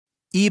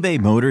eBay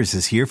Motors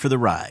is here for the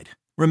ride.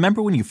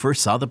 Remember when you first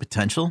saw the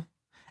potential?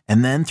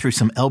 And then through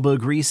some elbow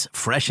grease,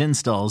 fresh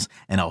installs,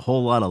 and a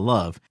whole lot of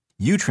love,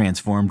 you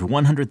transformed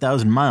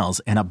 100,000 miles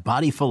and a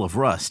body full of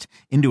rust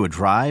into a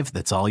drive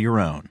that's all your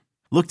own.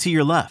 Look to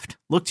your left.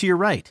 Look to your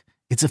right.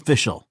 It's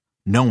official.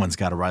 No one's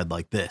got a ride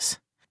like this.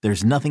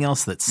 There's nothing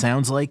else that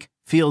sounds like,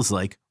 feels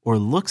like, or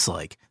looks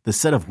like the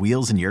set of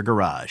wheels in your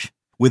garage.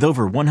 With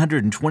over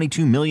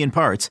 122 million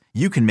parts,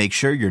 you can make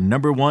sure your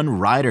number one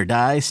ride or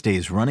die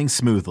stays running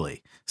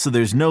smoothly. So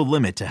there's no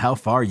limit to how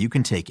far you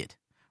can take it.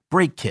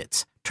 Brake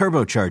kits,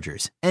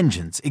 turbochargers,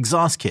 engines,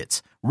 exhaust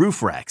kits,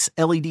 roof racks,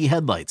 LED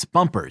headlights,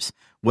 bumpers,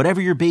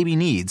 whatever your baby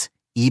needs,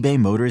 eBay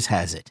Motors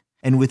has it.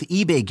 And with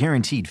eBay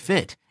Guaranteed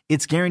Fit,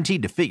 it's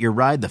guaranteed to fit your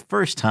ride the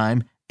first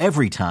time,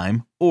 every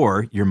time,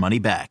 or your money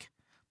back.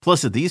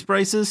 Plus at these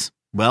prices,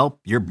 well,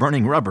 you're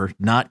burning rubber,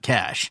 not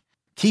cash.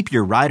 Keep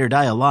your ride or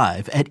die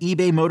alive at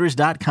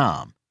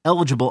ebaymotors.com.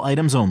 Eligible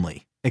items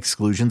only.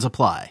 Exclusions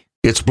apply.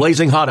 It's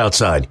blazing hot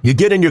outside. You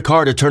get in your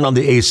car to turn on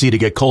the AC to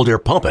get cold air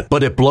pumping,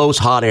 but it blows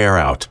hot air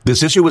out.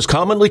 This issue is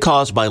commonly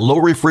caused by low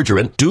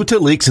refrigerant due to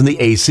leaks in the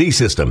AC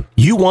system.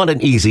 You want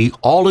an easy,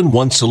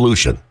 all-in-one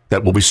solution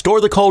that will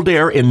restore the cold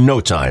air in no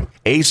time.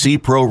 AC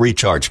Pro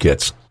Recharge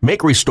Kits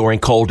make restoring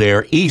cold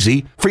air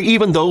easy for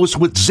even those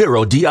with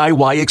zero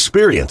DIY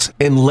experience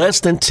in less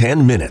than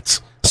 10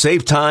 minutes.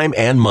 Save time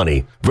and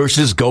money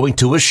versus going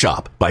to a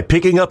shop by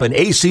picking up an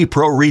AC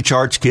Pro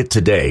Recharge Kit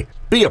today.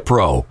 Be a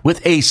pro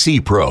with AC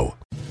Pro.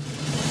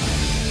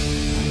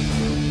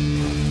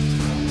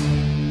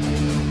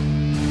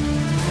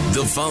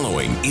 The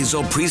following is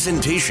a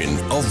presentation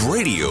of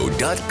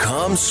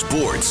Radio.com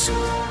Sports.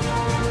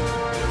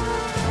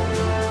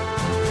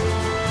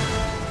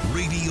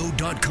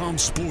 Radio.com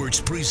Sports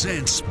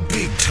presents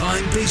Big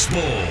Time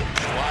Baseball.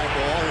 Fly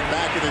ball and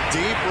back in the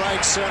deep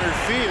right center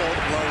field.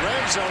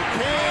 Lorenzo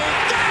King.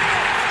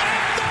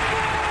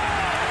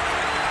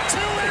 To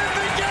end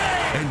the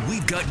game. And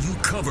we've got you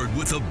covered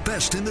with the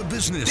best in the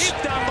business.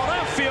 Deep down the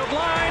left field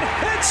line.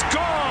 It's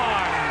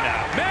gone.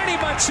 Manny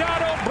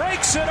Machado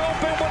breaks it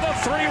open with a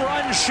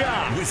 3-run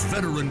shot. With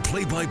veteran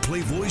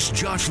play-by-play voice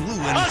Josh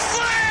Lewin. A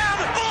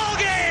slam! Ball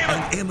game!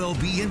 And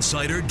MLB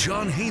insider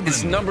John Heyman.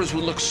 His numbers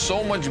would look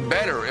so much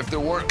better if there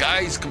weren't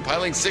guys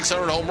compiling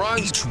 600 home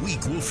runs. Each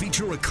week will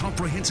feature a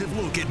comprehensive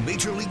look at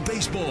Major League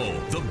Baseball,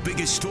 the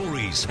biggest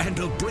stories, and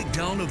a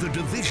breakdown of the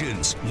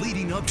divisions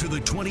leading up to the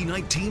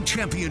 2019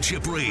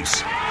 championship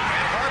race. And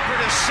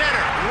Harper to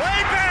center.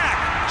 Way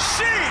back.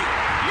 See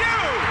you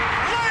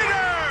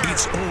later.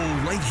 It's all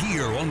right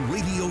here on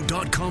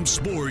Radio.com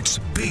Sports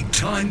Big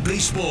Time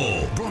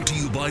Baseball. Brought to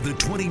you by the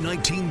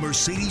 2019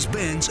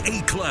 Mercedes-Benz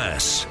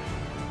A-Class.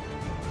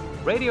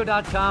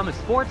 Radio.com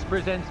Sports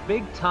presents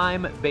Big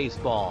Time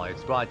Baseball.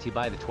 It's brought to you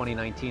by the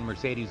 2019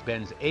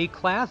 Mercedes-Benz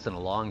A-Class, and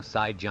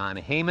alongside John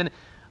Heyman,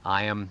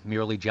 I am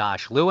merely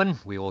Josh Lewin.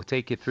 We will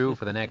take you through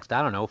for the next,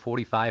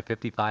 45,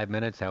 55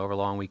 minutes, however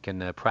long we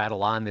can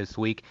prattle on this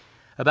week,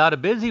 about a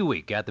busy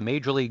week at the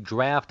Major League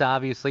Draft,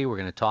 obviously. We're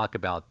going to talk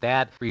about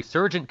that.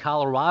 Resurgent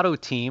Colorado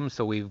team,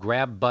 so we've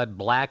grabbed Bud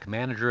Black,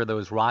 manager of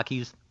those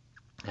Rockies,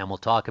 and we'll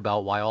talk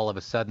about why all of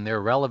a sudden they're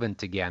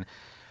relevant again.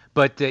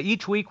 But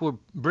each week we're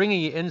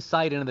bringing you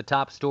insight into the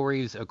top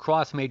stories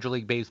across Major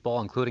League Baseball,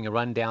 including a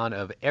rundown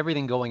of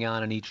everything going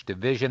on in each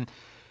division.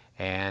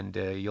 And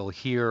you'll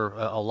hear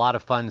a lot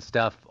of fun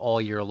stuff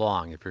all year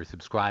long. If you're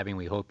subscribing,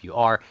 we hope you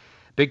are.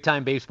 Big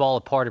Time Baseball,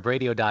 a part of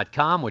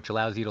Radio.com, which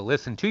allows you to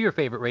listen to your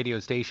favorite radio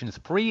stations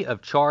free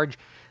of charge.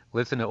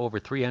 Listen to over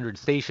 300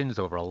 stations,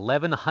 over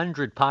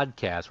 1,100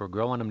 podcasts. We're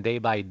growing them day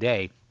by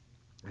day.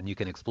 And you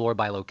can explore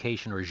by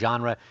location or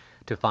genre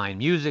to find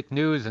music,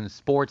 news, and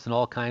sports and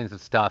all kinds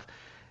of stuff.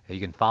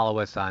 You can follow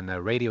us on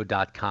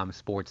Radio.com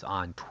Sports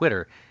on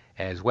Twitter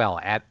as well,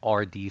 at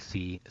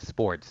RDC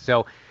Sports.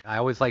 So I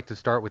always like to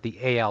start with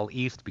the AL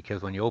East,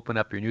 because when you open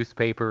up your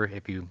newspaper,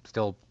 if you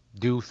still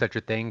do such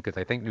a thing, because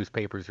I think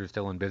newspapers are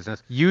still in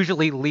business,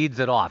 usually leads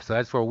it off. So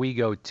that's where we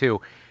go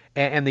too.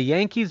 And the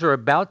Yankees are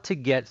about to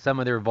get some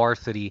of their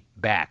varsity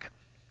back.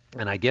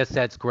 And I guess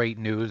that's great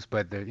news,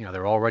 but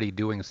they're already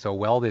doing so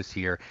well this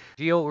year.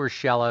 Gio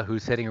Urshela,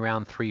 who's hitting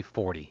around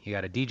 340. You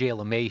got a DJ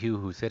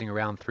LeMahieu, who's hitting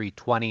around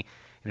 320,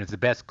 and is the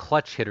best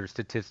clutch hitter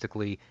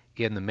statistically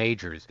in the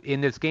majors.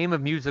 In this game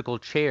of musical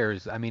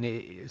chairs,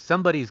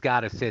 somebody's got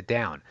to sit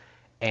down.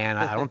 And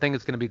I don't think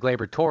it's going to be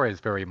Gleyber Torres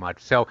very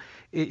much. So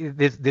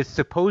this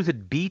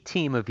supposed B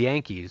team of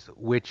Yankees,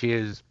 which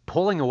is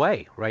pulling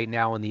away right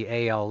now in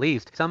the AL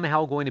East,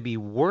 somehow going to be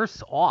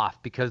worse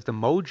off because the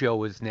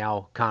mojo is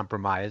now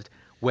compromised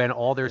when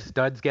all their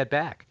studs get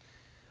back.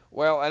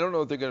 Well, I don't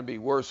know if they're going to be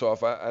worse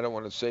off. I don't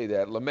want to say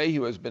that.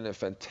 LeMahieu has been a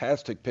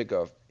fantastic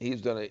pickup.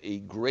 He's done a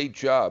great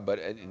job, but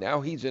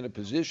now he's in a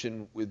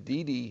position with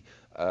Didi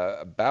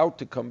about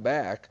to come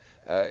back.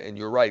 And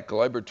you're right,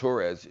 Gleyber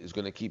Torres is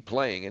going to keep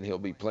playing, and he'll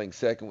be playing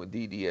second with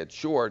Didi at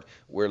short,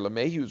 where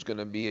LeMahieu is going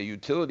to be a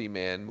utility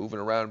man moving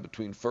around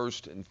between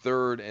first and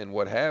third and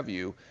what have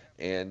you.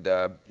 And,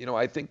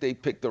 I think they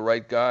picked the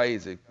right guy.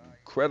 He's a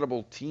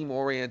credible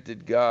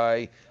team-oriented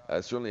guy.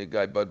 Certainly a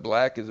guy Bud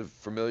Black is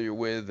familiar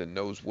with and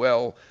knows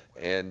well,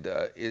 and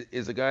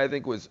is a guy I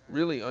think was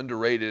really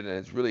underrated and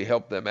has really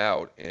helped them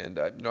out. And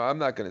I'm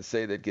not going to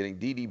say that getting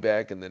Didi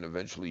back and then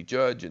eventually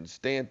Judge and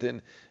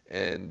Stanton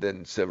and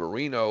then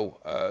Severino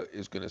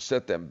is going to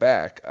set them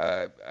back.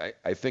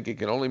 I think it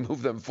can only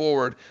move them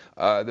forward.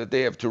 That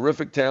they have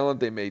terrific talent.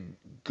 They made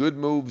good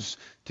moves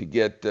to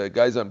get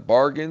guys on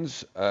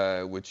bargains,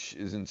 which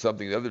isn't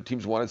something the other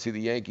teams want to see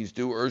the Yankees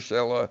do.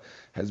 Urshela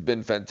has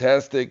been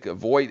fantastic.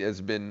 Voit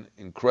has been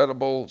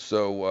incredible.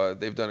 So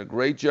they've done a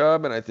great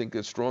job, and I think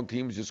a strong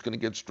team is just going to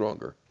get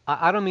stronger.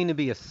 I don't mean to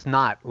be a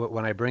snot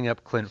when I bring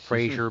up Clint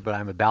Frazier, but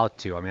I'm about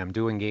to. I mean, I'm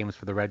doing games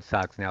for the Red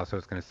Sox now, so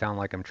it's going to sound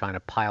like I'm trying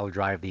to pile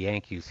drive the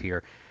Yankees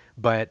here.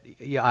 But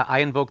yeah, I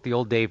invoked the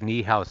old Dave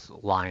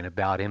Niehaus line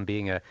about him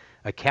being a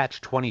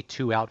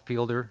catch-22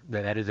 outfielder.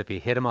 That is, if you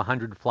hit him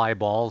 100 fly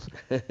balls,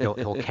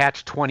 he'll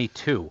catch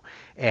 22.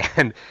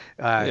 And,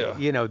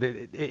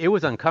 it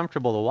was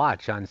uncomfortable to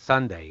watch on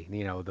Sunday.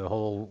 The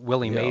whole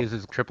Willie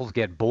Mays' triples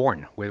get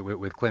born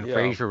with Clint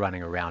Frazier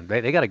running around.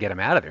 They got to get him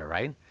out of there,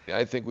 right?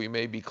 I think we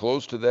may be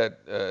close to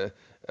that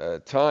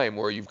time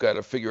where you've got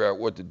to figure out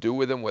what to do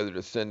with him, whether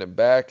to send him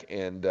back.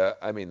 And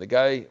the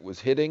guy was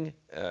hitting,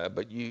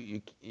 but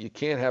you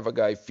can't have a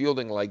guy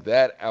fielding like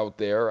that out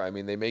there. I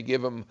mean, they may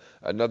give him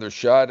another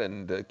shot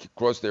and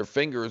cross their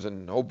fingers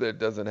and hope that it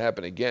doesn't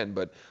happen again.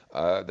 But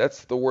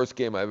that's the worst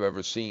game I've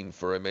ever seen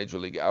for a major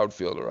league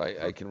outfielder.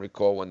 I can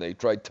recall when they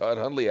tried Todd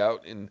Hundley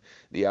out in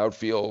the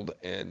outfield,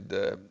 and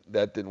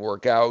that didn't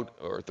work out.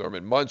 Or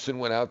Thurman Munson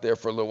went out there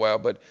for a little while,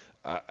 but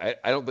I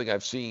don't think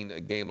I've seen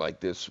a game like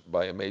this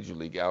by a major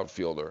league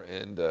outfielder,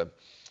 and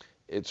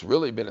it's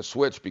really been a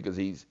switch because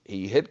he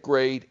hit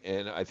great,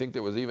 and I think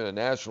there was even a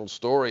national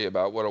story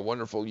about what a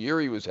wonderful year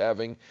he was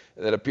having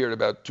that appeared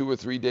about 2 or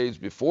 3 days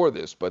before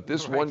this. But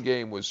this one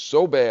game was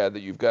so bad that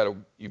you've got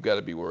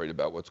to be worried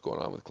about what's going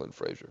on with Clint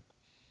Frazier.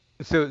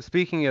 So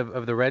speaking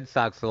of the Red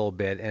Sox a little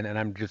bit, and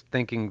I'm just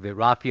thinking that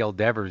Rafael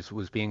Devers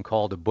was being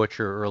called a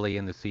butcher early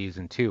in the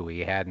season too. He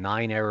had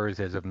 9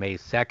 errors as of May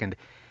 2nd.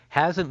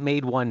 Hasn't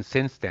made one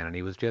since then, and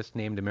he was just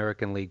named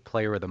American League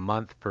Player of the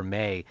Month for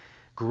May.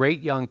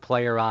 Great young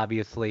player,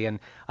 obviously, and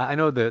I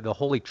know the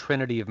holy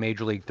trinity of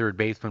Major League third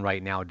baseman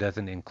right now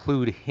doesn't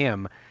include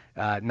him,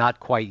 not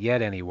quite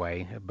yet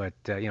anyway, but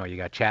you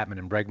got Chapman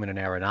and Bregman and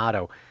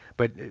Arenado.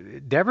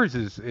 But Devers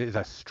is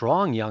a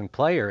strong young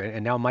player,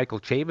 and now Michael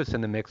Chavis in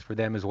the mix for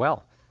them as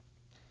well.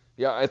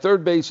 Yeah,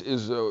 third base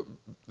is the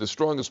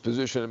strongest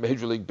position in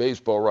Major League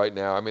Baseball right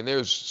now. I mean,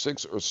 there's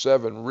 6 or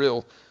 7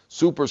 real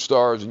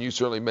superstars, and you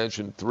certainly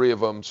mentioned 3 of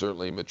them,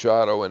 certainly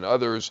Machado and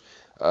others.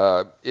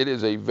 It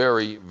is a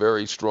very,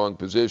 very strong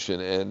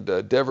position,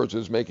 and Devers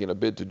is making a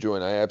bid to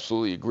join. I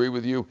absolutely agree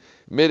with you.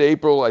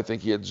 Mid-April, I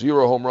think he had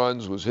 0 home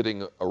runs, was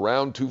hitting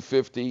around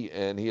 250,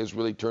 and he has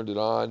really turned it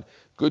on.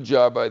 Good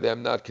job by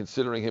them not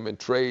considering him in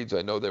trades.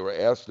 I know they were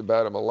asked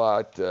about him a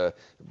lot,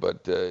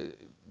 but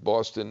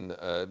Boston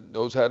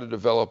knows how to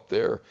develop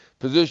their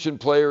position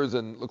players,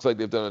 and looks like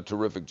they've done a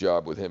terrific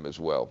job with him as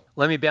well.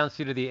 Let me bounce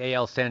you to the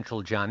AL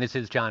Central, John. This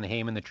is Jon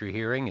Heyman that you're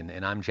hearing,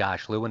 and I'm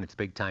Josh Lewin. It's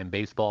Big Time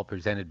Baseball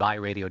presented by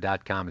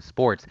Radio.com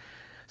Sports.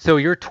 So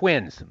you're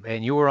Twins,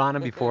 and you were on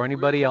them before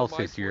anybody else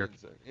this year.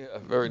 Yeah,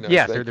 very nice.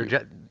 Yes,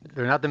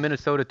 they're not the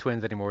Minnesota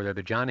Twins anymore. They're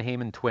the Jon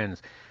Heyman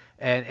Twins.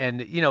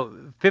 And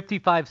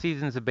 55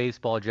 seasons of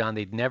baseball, John,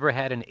 they'd never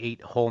had an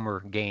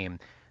 8-homer game.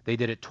 They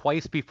did it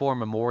twice before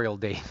Memorial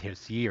Day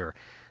this year.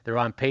 They're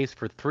on pace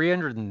for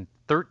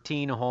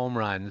 313 home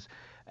runs.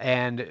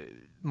 And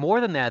more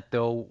than that,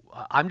 though,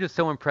 I'm just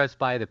so impressed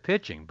by the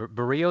pitching.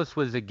 Barrios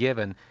was a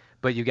given,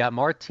 but you got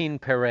Martin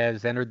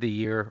Perez entered the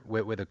year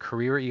with a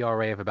career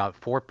ERA of about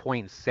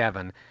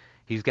 4.7.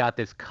 He's got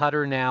this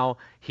cutter now.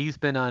 He's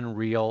been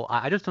unreal.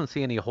 I just don't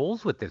see any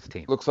holes with this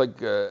team. Looks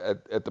like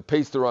at the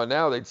pace they're on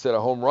now, they'd set a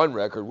home run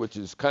record, which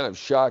is kind of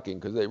shocking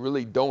because they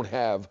really don't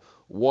have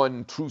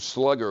one true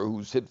slugger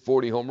who's hit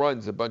 40 home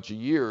runs a bunch of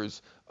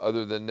years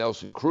other than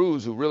Nelson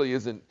Cruz, who really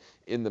isn't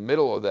in the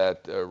middle of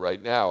that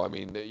right now. I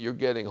mean, you're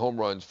getting home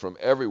runs from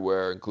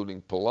everywhere,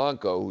 including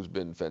Polanco, who's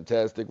been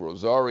fantastic,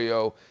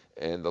 Rosario,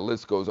 and the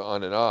list goes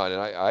on. And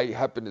I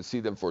happened to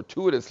see them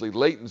fortuitously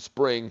late in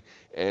spring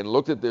and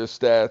looked at their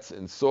stats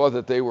and saw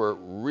that they were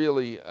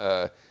really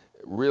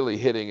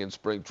hitting in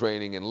spring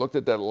training, and looked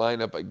at that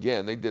lineup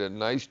again. They did a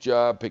nice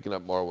job picking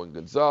up Marwin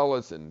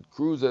Gonzalez and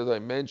Cruz, as I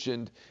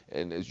mentioned,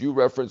 and as you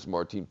referenced,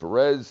 Martin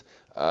Perez.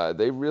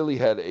 They really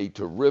had a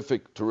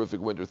terrific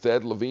winter.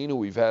 Thad Levine, who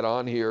we've had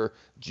on here,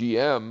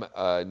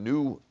 GM,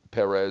 knew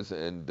Perez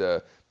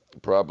and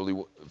probably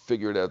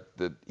figured out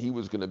that he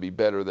was going to be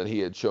better than he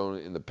had shown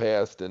in the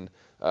past. And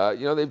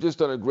they've just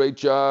done a great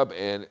job,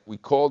 and we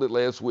called it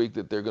last week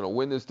that they're going to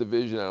win this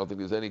division. I don't think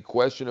there's any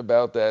question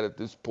about that at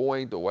this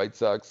point. The White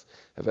Sox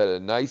have had a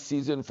nice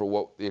season for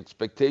what the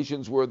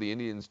expectations were. The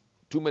Indians,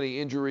 too many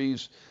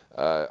injuries,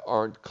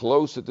 aren't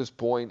close at this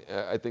point.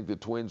 I think the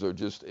Twins are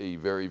just a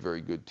very,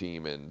 very good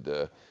team,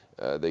 and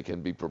they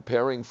can be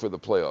preparing for the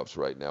playoffs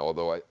right now,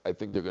 although I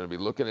think they're going to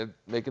be looking at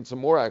making some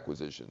more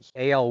acquisitions.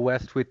 AL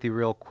West with you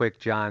real quick,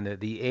 John.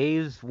 The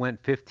A's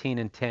went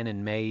 15-10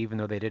 in May, even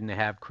though they didn't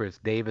have Chris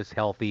Davis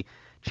healthy.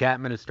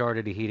 Chapman has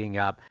started heating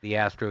up. The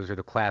Astros are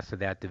the class of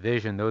that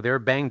division, though they're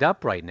banged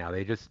up right now.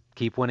 They just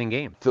keep winning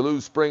games. To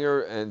lose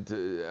Springer and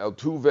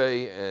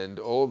Altuve and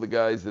all the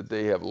guys that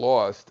they have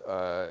lost,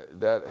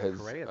 that has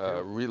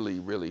really,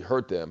 really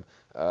hurt them,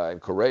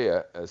 and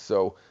Correa.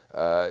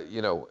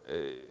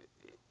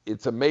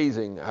 It's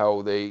amazing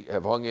how they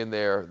have hung in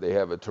there. They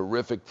have a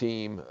terrific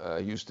team.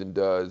 Houston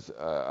does.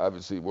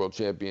 Obviously, world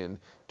champion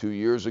 2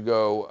 years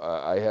ago.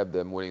 I have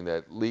them winning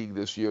that league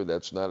this year.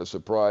 That's not a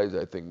surprise.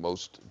 I think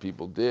most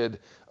people did.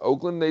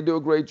 Oakland, they do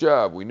a great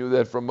job. We knew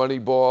that from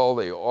Moneyball.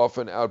 They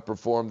often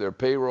outperform their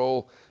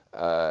payroll,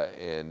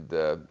 and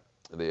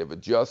they have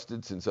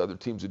adjusted since other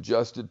teams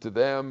adjusted to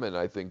them, and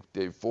I think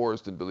Dave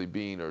Forrest and Billy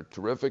Beane are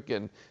terrific,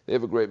 and they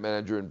have a great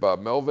manager in Bob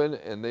Melvin,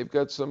 and they've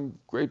got some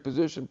great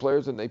position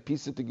players, and they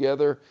piece it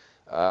together.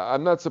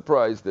 I'm not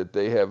surprised that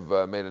they have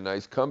made a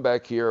nice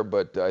comeback here,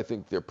 but I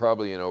think they're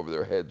probably in over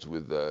their heads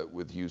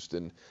with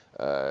Houston.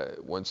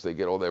 Once they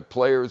get all their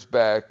players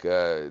back,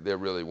 they're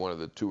really one of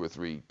the 2 or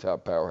 3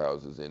 top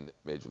powerhouses in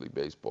Major League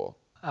Baseball.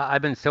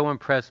 I've been so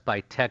impressed by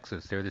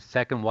Texas. They're the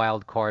second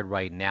wild card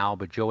right now,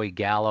 but Joey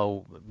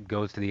Gallo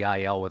goes to the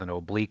IL with an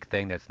oblique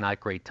thing. That's not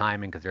great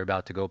timing because they're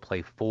about to go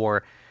play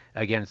 4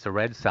 against the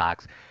Red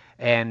Sox.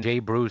 And Jay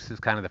Bruce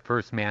is kind of the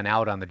first man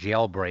out on the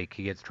jailbreak.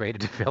 He gets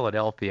traded to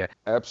Philadelphia.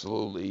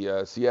 Absolutely.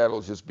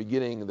 Seattle's just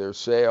beginning their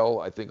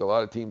sale. I think a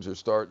lot of teams are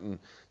starting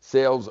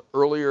sales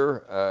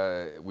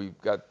earlier. We've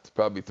got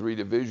probably 3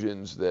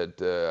 divisions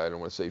that I don't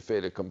want to say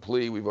fait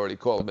accompli. We've already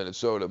called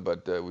Minnesota,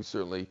 but we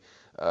certainly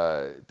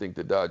think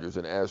the Dodgers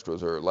and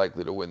Astros are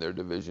likely to win their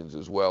divisions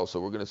as well.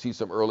 So we're going to see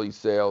some early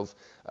sales.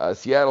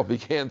 Seattle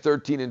began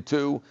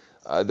 13-2.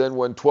 Then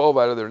won 12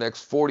 out of their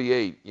next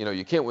 48.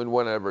 You can't win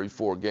 1 out of every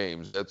 4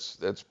 games.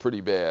 That's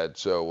pretty bad.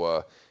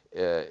 So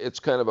it's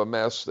kind of a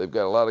mess. They've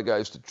got a lot of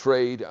guys to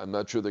trade. I'm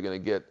not sure they're going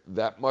to get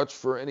that much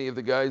for any of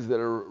the guys that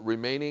are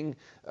remaining.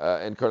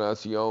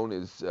 Encarnacion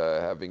is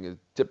having a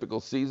typical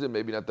season,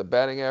 maybe not the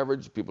batting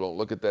average. People don't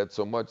look at that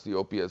so much. The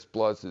OPS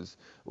plus is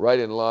right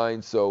in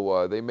line,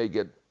 so they may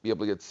be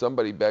able to get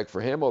somebody back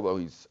for him, although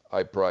he's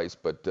high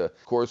priced. But,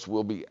 of course,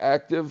 will be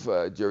active.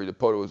 Jerry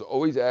Dipoto is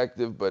always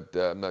active, but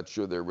I'm not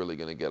sure they're really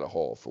going to get a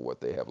haul for what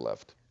they have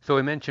left. So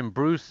we mentioned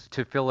Bruce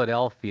to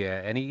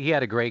Philadelphia, and he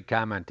had a great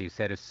comment. He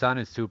said his son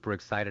is super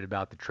excited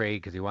about the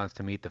trade because he wants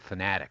to meet the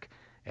Fanatic.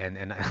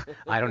 And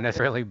I don't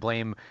necessarily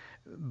blame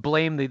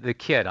the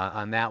kid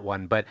on that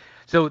one. But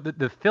so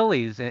the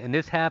Phillies, and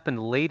this happened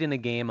late in a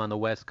game on the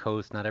West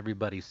Coast. Not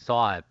everybody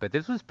saw it, but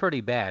this was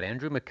pretty bad.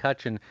 Andrew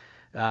McCutchen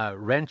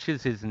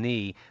wrenches his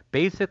knee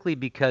basically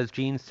because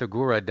Gene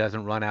Segura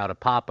doesn't run out of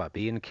pop-up.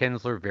 Ian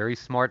Kinsler, very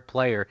smart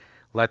player,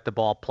 let the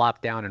ball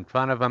plop down in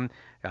front of him,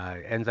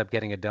 ends up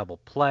getting a double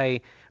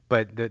play.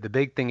 But the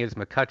big thing is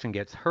McCutchen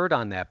gets hurt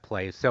on that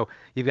play. So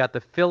you've got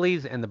the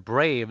Phillies and the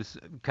Braves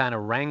kind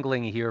of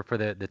wrangling here for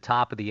the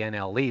top of the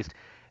NL East.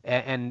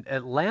 And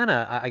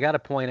Atlanta, I got to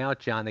point out,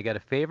 John, they got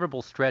a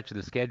favorable stretch of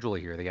the schedule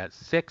here. They got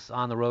 6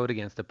 on the road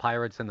against the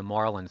Pirates and the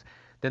Marlins.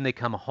 Then they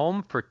come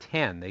home for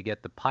 10. They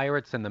get the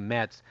Pirates and the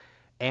Mets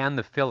and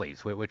the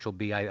Phillies, which will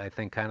be, I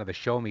think, kind of the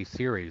show-me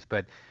series.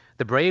 But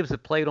the Braves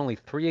have played only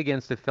 3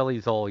 against the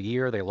Phillies all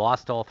year. They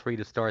lost all 3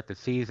 to start the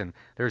season.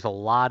 There's a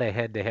lot of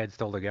head-to-head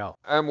still to go.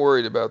 I'm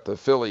worried about the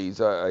Phillies.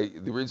 The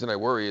reason I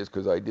worry is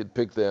because I did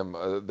pick them.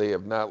 They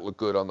have not looked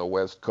good on the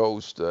West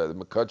Coast. The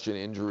McCutchen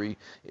injury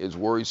is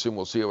worrisome.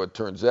 We'll see how it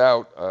turns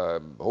out.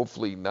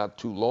 Hopefully not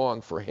too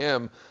long for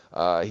him.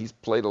 He's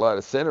played a lot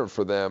of center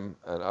for them,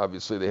 and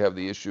obviously they have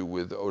the issue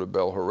with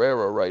Odubel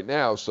Herrera right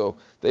now, so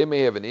they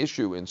may have an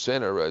issue in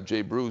center.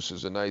 Jay Bruce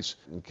is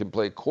can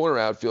play corner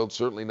outfield,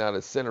 certainly not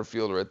a center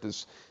fielder at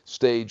this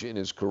stage in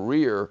his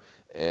career,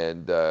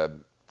 and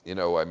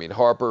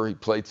Harper, he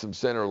played some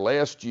center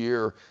last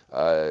year,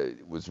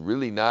 was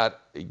really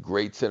not a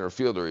great center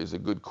fielder. He's a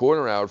good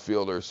corner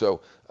outfielder,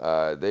 so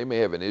they may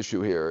have an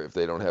issue here if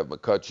they don't have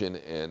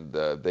McCutchen,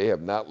 and they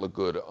have not looked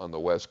good on the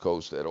West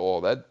Coast at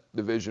all. That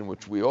division,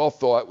 which we all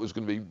thought was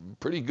going to be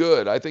pretty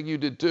good, I think you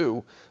did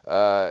too,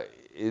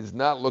 is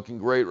not looking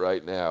great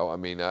right now. I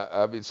mean,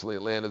 obviously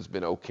Atlanta's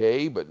been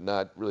okay, but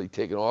not really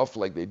taken off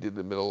like they did in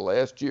the middle of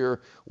last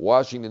year.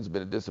 Washington's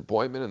been a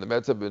disappointment, and the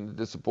Mets have been a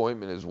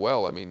disappointment as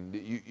well. I mean,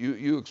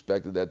 you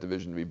expected that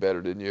division to be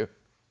better, didn't you?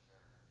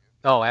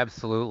 Oh,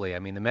 absolutely. I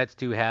mean, the Mets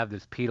do have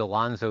this Pete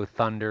Alonso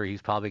thunder.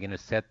 He's probably going to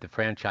set the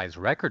franchise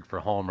record for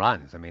home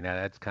runs. I mean,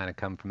 that's kind of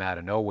come from out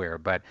of nowhere.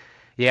 But,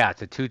 yeah,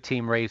 it's a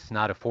 2-team race,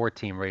 not a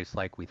 4-team race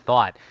like we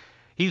thought.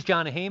 He's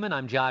John Heyman.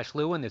 I'm Josh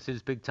Lewin. This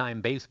is Big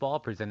Time Baseball,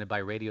 presented by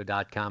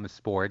Radio.com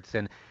Sports.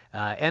 And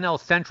NL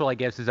Central, I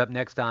guess, is up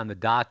next on the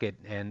docket.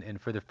 And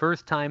for the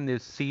first time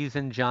this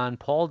season, John,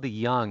 Paul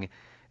DeJong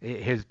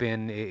has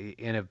been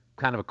in a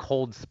kind of a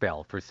cold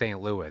spell for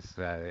St. Louis.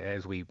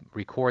 As we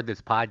record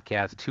this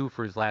podcast, 2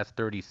 for his last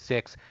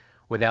 36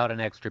 without an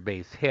extra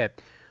base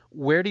hit.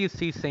 Where do you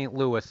see St.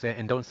 Louis,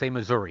 and don't say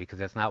Missouri because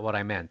that's not what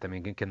I meant. I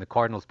mean, can the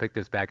Cardinals pick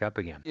this back up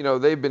again? You know,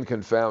 they've been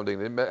confounding.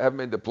 They haven't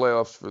made the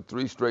playoffs for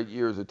 3 straight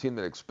years, a team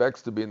that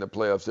expects to be in the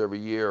playoffs every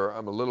year.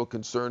 I'm a little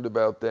concerned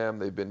about them.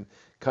 They've been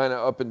kind of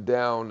up and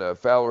down.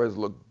 Fowler has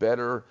looked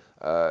better.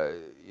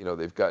 You know,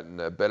 they've gotten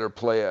a better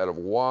play out of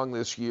Wong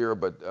this year,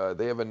 but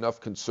they have enough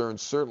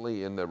concerns,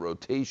 certainly in the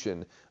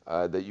rotation,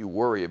 that you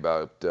worry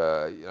about. You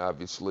know,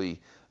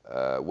 obviously,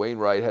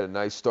 Wainwright had a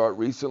nice start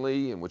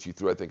recently in which he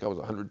threw, I think,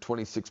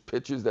 126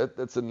 pitches.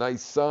 That's a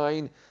nice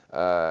sign.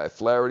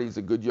 Flaherty's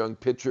a good young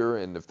pitcher,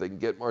 and if they can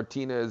get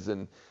Martinez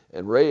and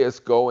Reyes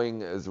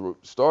going as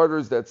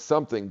starters, that's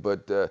something.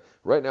 But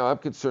right now I'm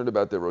concerned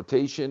about their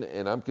rotation,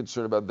 and I'm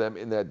concerned about them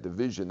in that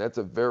division. That's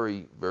a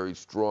very, very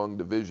strong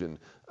division.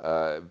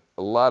 A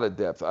lot of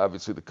depth.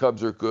 Obviously, the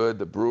Cubs are good.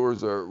 The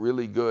Brewers are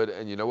really good.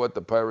 And you know what?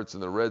 The Pirates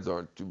and the Reds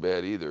aren't too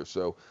bad either.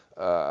 So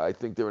I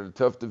think they're in a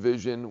tough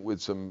division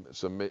with some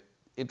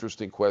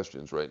interesting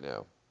questions right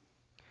now.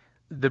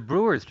 The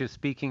Brewers, just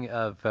speaking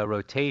of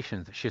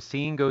rotations,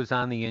 Chacin goes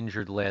on the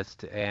injured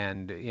list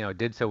and, you know,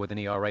 did so with an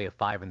ERA of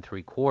 5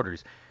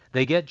 3/4.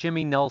 They get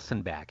Jimmy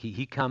Nelson back.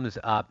 He comes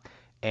up,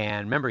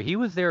 and remember, he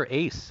was their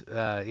ace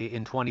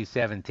in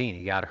 2017.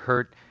 He got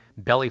hurt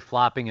belly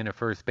flopping into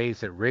first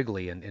base at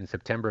Wrigley in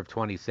September of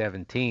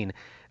 2017.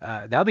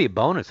 That'll be a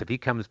bonus if he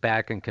comes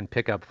back and can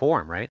pick up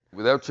form, right?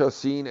 Without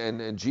Chacin and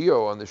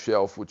Gio on the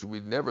shelf, which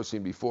we've never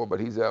seen before, but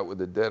he's out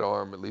with a dead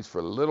arm, at least for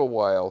a little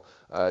while,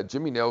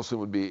 Jimmy Nelson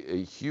would be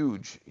a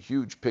huge,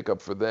 huge pickup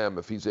for them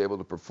if he's able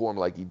to perform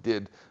like he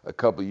did a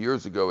couple of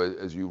years ago,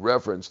 as you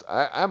referenced.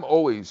 I'm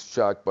always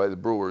shocked by the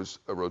Brewers'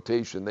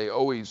 rotation. They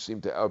always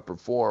seem to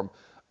outperform.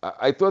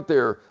 I thought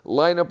their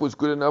lineup was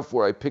good enough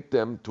where I picked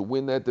them to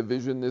win that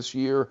division this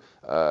year,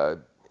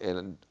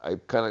 and I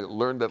kind of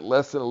learned that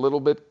lesson a little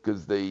bit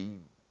because they,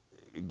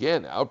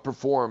 again,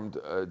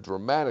 outperformed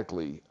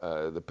dramatically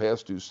the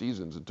past 2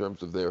 seasons in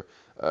terms of their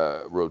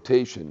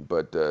rotation.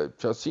 But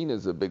Chacin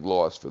is a big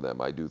loss for them,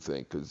 I do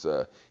think, because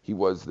he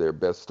was their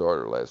best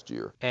starter last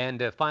year.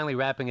 And finally,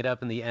 wrapping it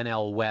up in the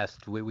NL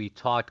West, we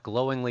talked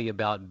glowingly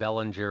about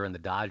Bellinger and the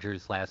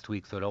Dodgers last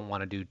week, so I don't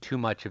want to do too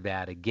much of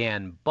that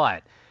again,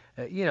 but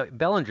you know,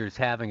 Bellinger's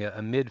having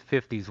a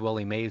mid-50s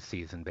Willie Mays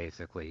season,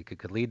 basically. He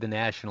could lead the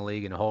National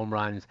League in home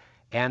runs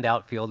and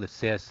outfield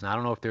assists, and I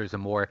don't know if there's a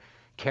more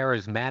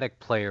charismatic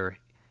player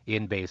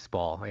in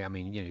baseball. I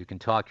mean, you know, you can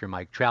talk your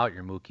Mike Trout,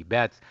 your Mookie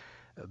Betts,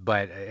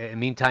 but in the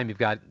meantime, you've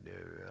got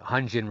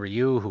Hyun-Jin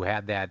Ryu, who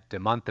had that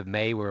month of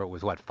May where it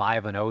was, 5-0,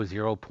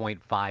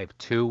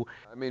 0.52.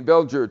 I mean,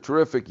 Bellinger, a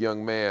terrific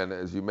young man,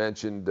 as you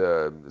mentioned,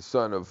 the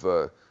son of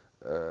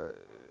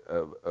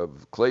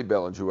Clay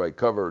Bellinger, who I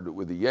covered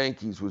with the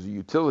Yankees, was a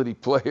utility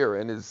player,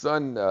 and his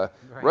son,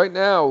 right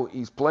now,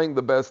 he's playing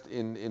the best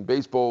in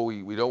baseball.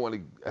 We don't want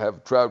to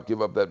have Trout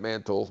give up that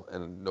mantle,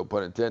 and no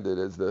pun intended,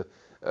 as the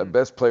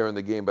best player in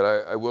the game.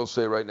 But I will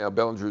say right now,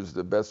 Bellinger is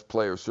the best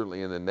player,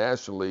 certainly in the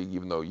National League,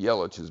 even though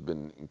Yelich has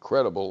been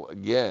incredible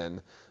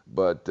again.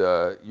 But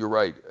you're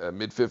right,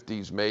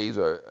 mid-50s Mays,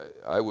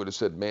 I would have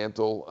said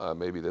mantle.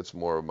 Maybe that's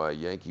more of my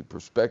Yankee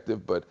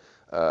perspective, but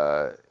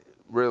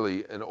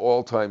really an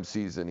all-time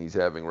season he's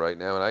having right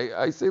now. And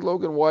I say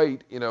Logan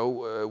White, you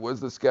know, was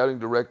the scouting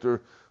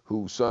director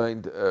who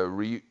signed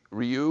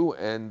Ryu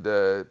and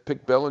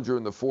picked Bellinger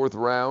in the 4th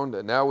round,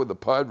 and now with the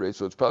Padres.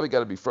 So it's probably got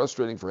to be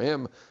frustrating for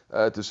him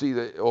to see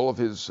that all of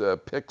his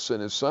picks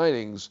and his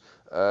signings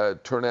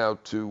turn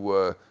out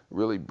to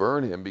really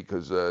burn him,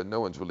 because no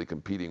one's really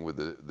competing with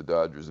the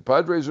Dodgers. The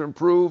Padres are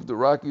improved, the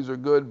Rockies are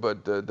good,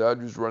 but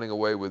Dodgers running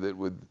away with it,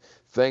 with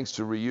thanks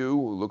to Ryu,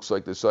 who looks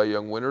like the Cy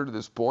Young winner to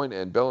this point,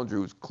 and Bellinger,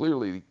 who's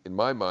clearly, in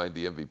my mind,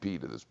 the MVP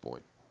to this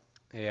point.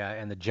 Yeah,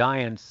 and the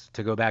Giants,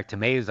 to go back to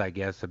Mays, I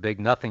guess, a big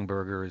nothing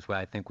burger is what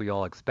I think we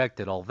all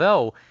expected.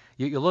 Although,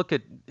 you look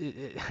at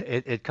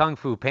Kung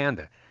Fu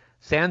Panda,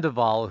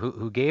 Sandoval,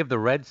 who gave the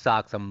Red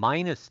Sox a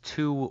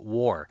 -2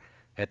 WAR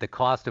at the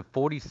cost of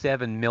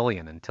 $47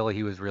 million until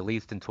he was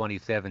released in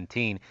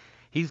 2017.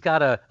 He's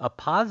got a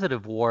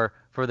positive WAR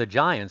for the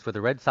Giants, with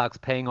the Red Sox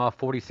paying off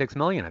 $46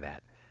 million of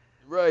that.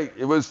 Right.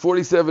 It was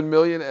 $47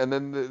 million, and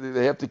then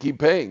they have to keep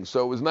paying.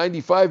 So it was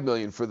 $95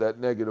 million for that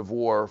negative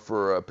WAR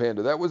for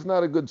Panda. That was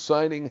not a good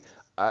signing.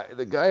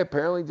 The guy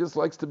apparently just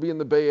likes to be in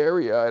the Bay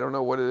Area. I don't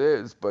know what it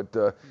is, but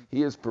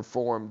he has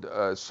performed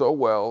so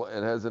well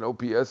and has an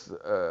OPS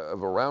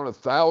of around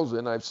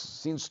 1,000. I've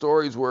seen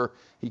stories where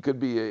he could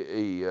be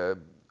a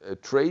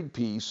trade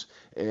piece,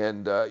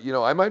 and you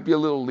know, I might be a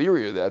little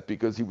leery of that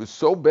because he was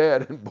so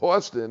bad in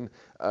Boston.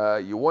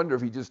 You wonder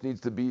if he just needs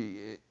to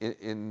be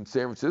in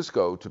San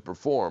Francisco to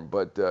perform,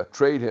 but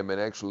trade him and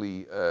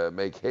actually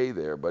make hay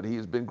there. But he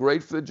has been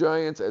great for the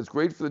Giants, as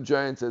great for the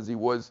Giants as he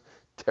was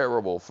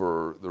terrible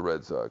for the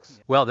Red Sox.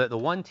 Well, the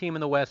one team in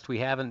the West we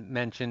haven't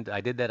mentioned,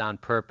 I did that on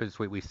purpose.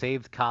 We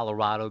saved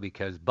Colorado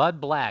because Bud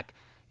Black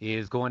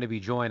is going to be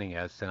joining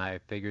us, and I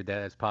figured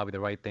that's probably the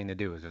right thing to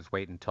do, is just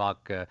wait and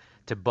talk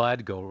to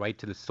Bud, go right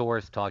to the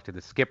source, talk to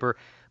the skipper.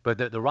 But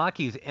the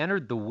Rockies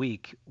entered the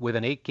week with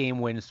an 8-game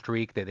win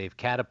streak that they've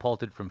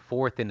catapulted from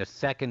 4th into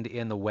 2nd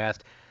in the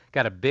West.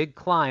 got a big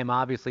climb,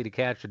 obviously, to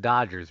catch the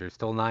Dodgers. They're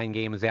still 9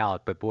 games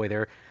out, but boy,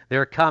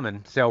 they're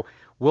coming. So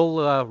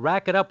we'll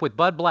rack it up with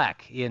Bud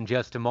Black in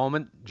just a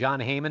moment. Jon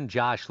Heyman,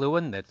 Josh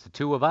Lewin, that's the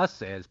two of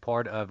us as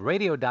part of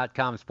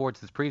Radio.com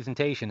Sports'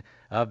 presentation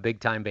of Big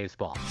Time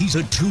Baseball. He's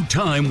a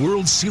two-time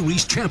World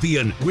Series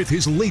champion with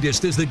his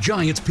latest as the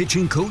Giants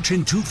pitching coach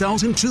in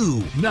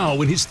 2002.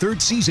 Now in his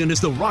 3rd season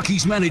as the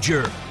Rockies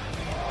manager.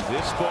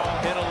 This ball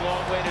hit a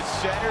long way to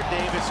center.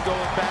 Davis going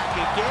back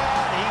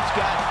again. He's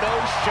got no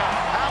shot.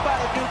 How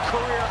about a new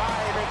career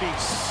high? Maybe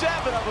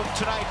 7 of them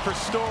tonight for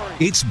Story.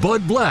 It's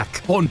Bud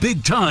Black on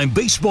Big Time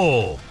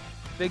Baseball.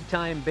 Big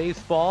Time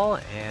Baseball,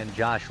 and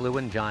Josh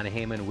Lewin, Jon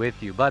Heyman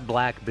with you. Bud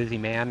Black, busy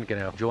man,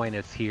 going to join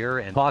us here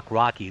and talk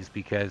Rockies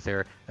because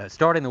they're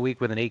starting the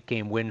week with an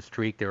 8-game win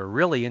streak. They're a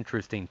really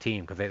interesting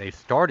team because they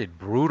started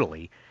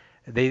brutally.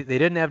 They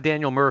didn't have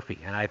Daniel Murphy,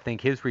 and I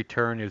think his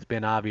return has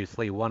been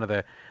obviously one of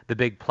the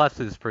big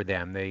pluses for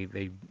them.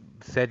 They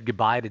said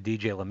goodbye to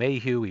DJ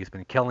LeMahieu. He's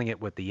been killing it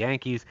with the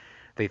Yankees.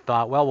 They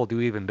thought, well, we'll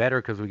do even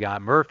better because we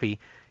got Murphy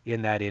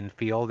in that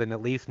infield, and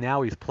at least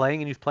now he's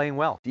playing, and he's playing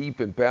well. Deep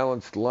and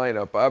balanced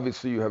lineup.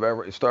 Obviously, you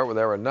start with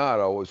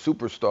Arenado, a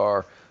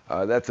superstar.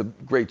 That's a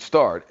great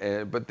start.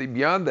 But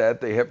beyond that,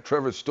 they have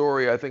Trevor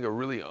Story, I think a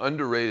really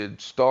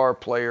underrated star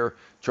player.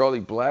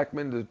 Charlie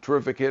Blackmon, the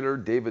terrific hitter.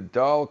 David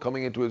Dahl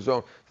coming into his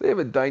own. They have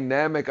a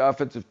dynamic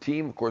offensive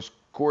team. Of course,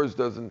 Coors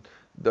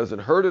doesn't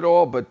hurt at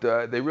all, but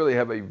they really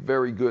have a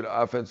very good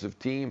offensive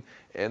team,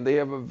 and they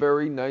have a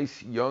very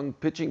nice young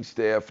pitching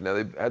staff. Now,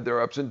 they've had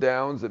their ups and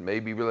downs that may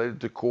be related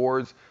to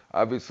Coors.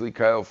 Obviously,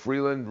 Kyle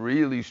Freeland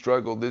really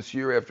struggled this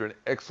year after an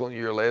excellent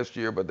year last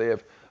year, but they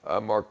have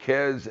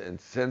Marquez and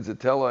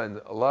Senzatella and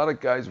a lot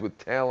of guys with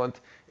talent,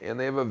 and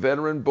they have a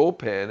veteran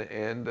bullpen,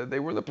 and they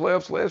were in the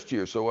playoffs last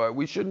year. So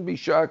we shouldn't be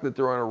shocked that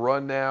they're on a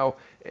run now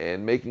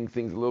and making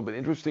things a little bit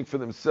interesting for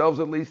themselves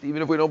at least.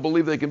 Even if we don't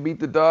believe they can beat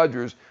the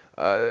Dodgers,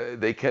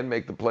 they can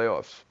make the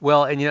playoffs.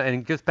 Well,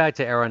 and just back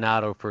to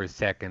Arenado for a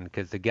second,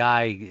 because the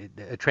guy,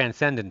 a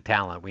transcendent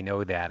talent, we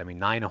know that. I mean,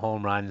 9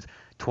 home runs,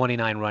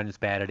 29 runs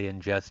batted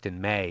in just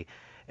in May.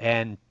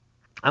 And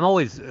I'm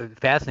always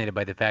fascinated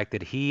by the fact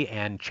that he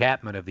and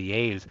Chapman of the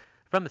A's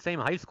from the same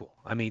high school.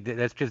 I mean,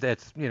 that's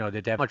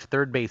that much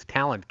third base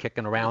talent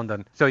kicking around.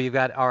 And so you've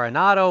got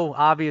Arenado,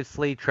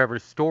 obviously. Trevor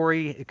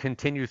Story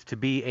continues to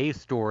be a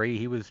story.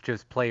 He was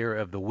just player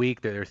of the week.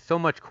 There's so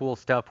much cool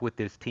stuff with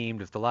this team,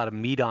 just a lot of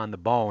meat on the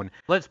bone.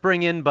 Let's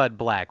bring in Bud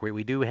Black.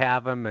 We do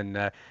have him,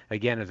 and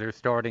again, as they're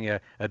starting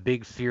a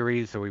big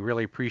series, so we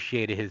really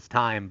appreciate his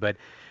time.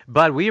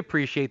 But we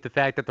appreciate the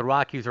fact that the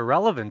Rockies are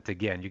relevant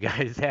again. You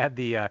guys had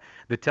the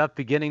tough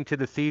beginning to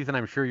the season.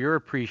 I'm sure you're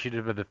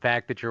appreciative of the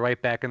fact that you're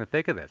right back in the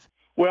thick of this.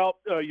 Well,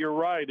 you're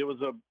right. It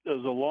was a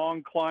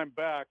long climb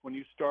back when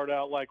you start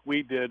out like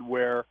we did,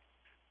 where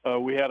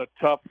we had a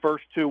tough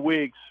first 2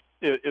 weeks.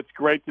 It's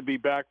great to be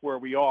back where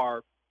we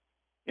are,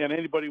 and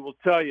anybody will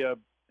tell you,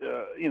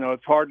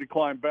 it's hard to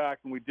climb back,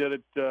 and we did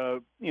it,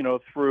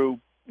 through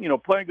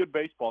playing good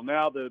baseball.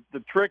 Now the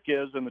trick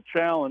is, and the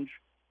challenge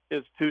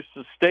is to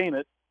sustain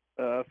it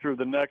through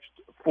the next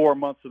 4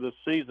 months of this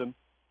season.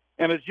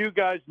 And as you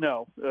guys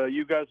know,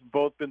 you guys have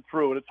both been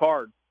through it. It's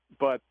hard,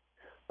 but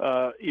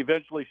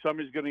eventually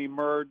somebody's going to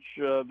emerge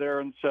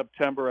there in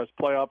September as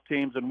playoff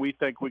teams, and we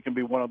think we can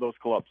be one of those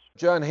clubs.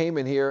 Jon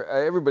Heyman here.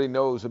 Everybody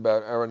knows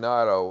about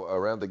Arenado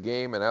around the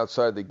game and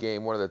outside the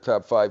game, one of the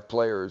top 5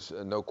 players,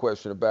 no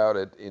question about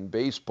it, in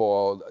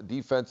baseball,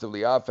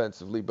 defensively,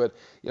 offensively. But,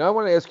 I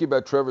want to ask you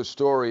about Trevor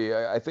Story.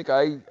 I think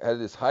I had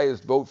his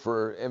highest vote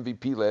for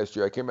MVP last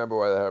year. I can't remember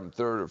whether I had him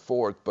 3rd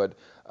or 4th, but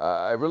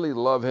I really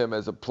love him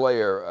as a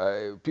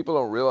player. People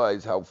don't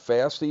realize how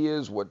fast he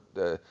is, what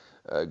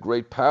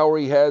great power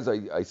he has.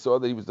 I saw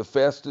that he was the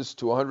fastest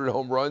to 100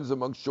 home runs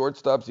among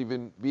shortstops,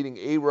 even beating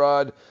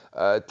A-Rod.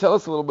 Tell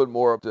us a little bit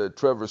more about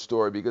Trevor's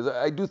story, because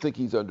I do think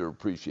he's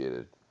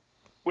underappreciated.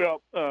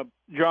 Well,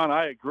 John,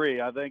 I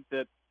agree. I think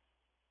that,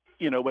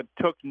 it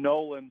took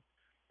Nolan,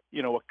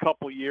 a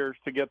couple years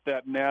to get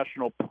that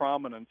national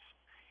prominence.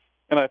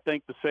 And I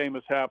think the same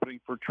is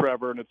happening for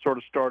Trevor. And it sort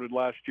of started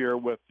last year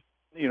with,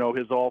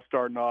 his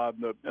all-star nod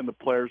and the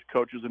players,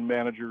 coaches, and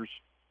managers,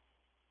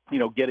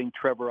 getting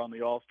Trevor on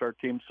the all-star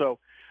team. So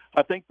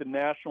I think the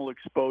national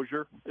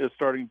exposure is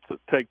starting to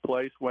take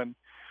place when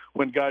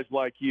guys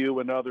like you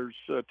and others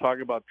talk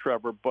about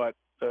Trevor. But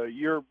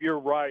you're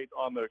right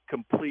on the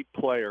complete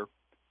player.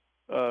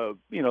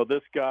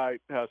 This guy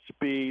has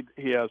speed.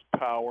 He has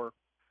power.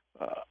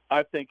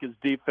 I think his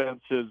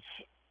defense is,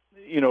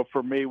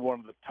 for me,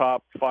 one of the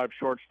top 5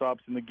 shortstops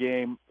in the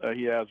game.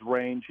 He has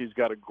range. He's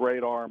got a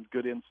great arm,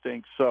 good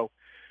instincts. So,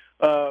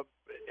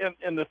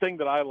 and the thing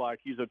that I like,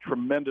 he's a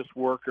tremendous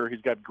worker.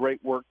 He's got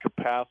great work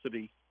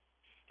capacity.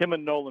 Him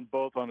and Nolan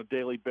both on a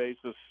daily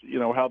basis,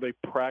 how they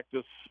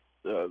practice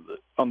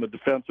on the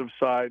defensive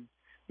side,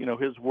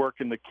 his work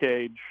in the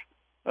cage.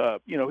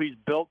 He's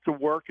built to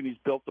work and he's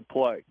built to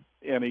play.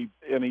 And he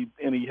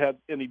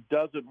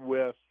does it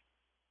with,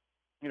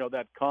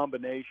 that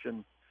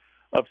combination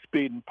of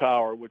speed and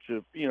power, which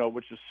is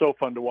so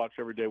fun to watch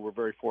every day. We're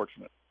very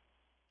fortunate.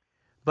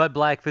 Bud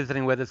Black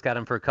visiting with us, got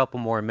him for a couple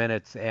more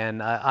minutes,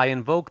 and I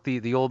invoked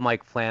the old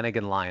Mike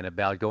Flanagan line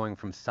about going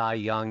from Cy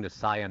Young to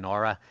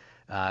sayonara.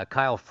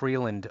 Kyle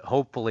Freeland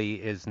hopefully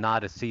is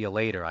not a see you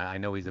later. I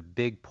know he's a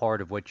big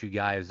part of what you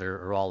guys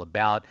are all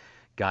about.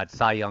 Got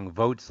Cy Young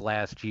votes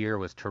last year,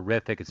 was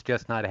terrific. It's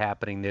just not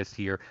happening this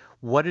year.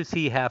 What does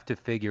he have to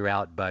figure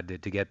out, Bud,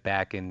 to get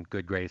back in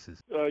good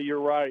graces?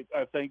 You're right.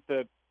 I think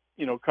that,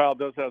 Kyle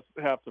does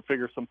have to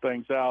figure some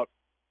things out.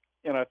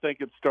 And I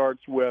think it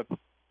starts with,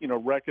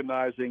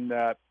 recognizing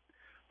that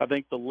I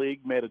think the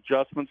league made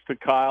adjustments to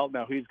Kyle.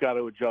 Now he's got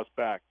to adjust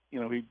back.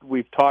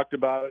 We've talked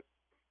about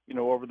it,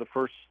 over the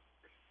first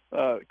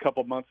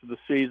couple months of the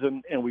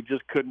season, and we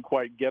just couldn't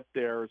quite get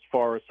there as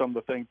far as some of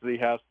the things that he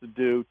has to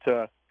do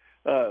to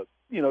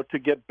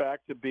get back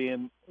to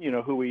being,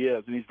 who he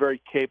is. And he's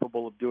very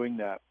capable of doing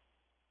that.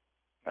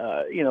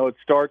 It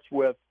starts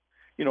with,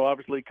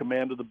 obviously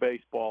command of the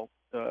baseball,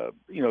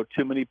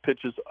 too many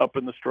pitches up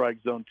in the strike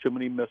zone, too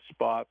many missed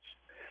spots.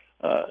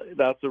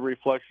 That's a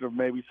reflection of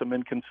maybe some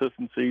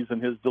inconsistencies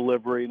in his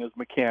delivery and his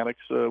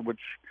mechanics, which,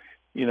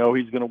 he's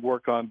going to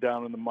work on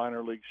down in the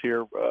minor leagues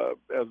here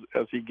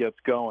as he gets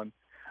going.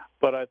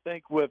 But I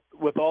think with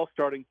all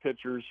starting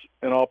pitchers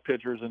and all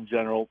pitchers in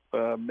general,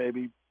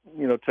 maybe,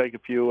 take a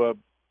few,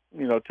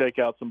 take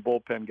out some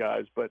bullpen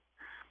guys. But,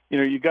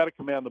 you got to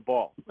command the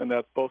ball, and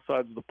that's both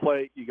sides of the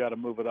plate. You got to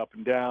move it up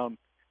and down.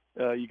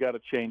 You got to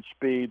change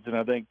speeds. And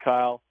I think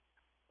Kyle,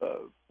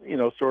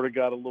 sort of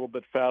got a little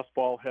bit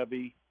fastball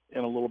heavy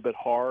and a little bit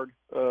hard,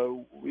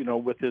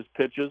 with his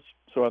pitches.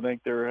 So I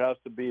think there has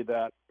to be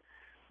that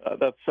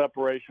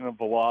separation of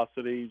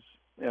velocities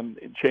and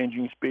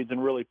changing speeds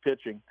and really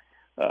pitching.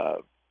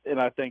 And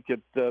I think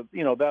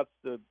that's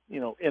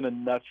in a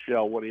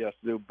nutshell what he has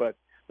to do. But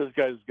this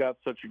guy's got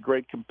such a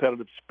great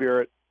competitive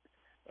spirit,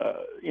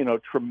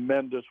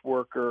 tremendous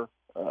worker.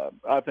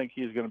 I think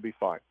he's going to be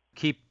fine.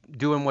 Keep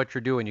doing what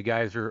you're doing. You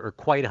guys are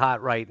quite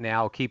hot right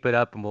now. Keep it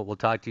up, and we'll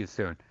talk to you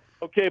soon.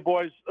 Okay,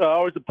 boys.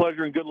 Always a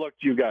pleasure, and good luck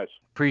to you guys.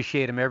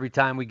 Appreciate him every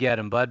time we get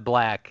him, Bud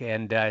Black.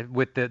 And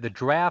with the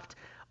draft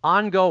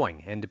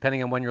ongoing, and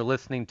depending on when you're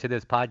listening to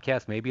this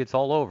podcast, maybe it's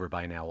all over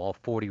by now. All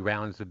 40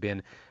 rounds have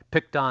been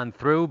picked on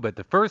through, but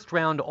the first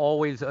round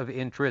always of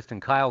interest.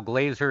 And Kyle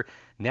Glaser,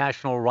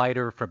 national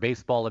writer for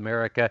Baseball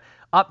America,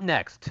 up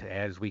next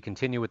as we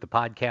continue with the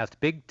podcast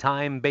Big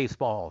Time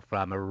Baseball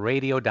from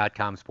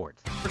Radio.com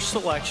Sports. First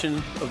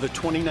selection of the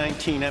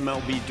 2019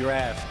 MLB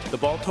Draft, the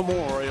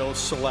Baltimore Orioles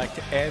select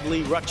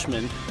Adley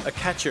Rutschman, a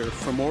catcher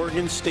from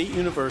Oregon State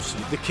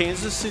University. The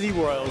Kansas City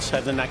Royals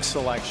have the next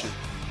selection.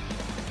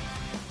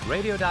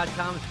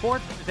 Radio.com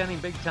Sports presenting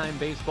Big Time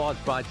Baseball.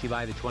 It's brought to you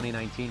by the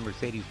 2019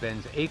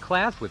 Mercedes-Benz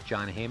A-Class with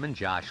Jon Heyman,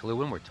 Josh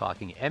Lewin. We're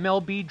talking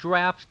MLB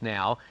draft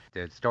now.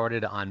 It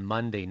started on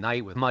Monday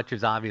night with much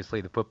as obviously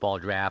the football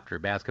draft or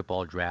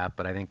basketball draft,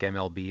 but I think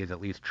MLB is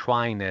at least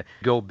trying to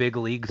go big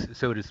leagues,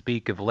 so to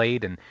speak, of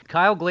late. And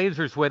Kyle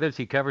Glaser's with us.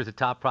 He covers the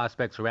top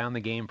prospects around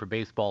the game for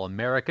Baseball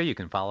America. You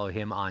can follow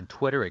him on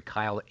Twitter at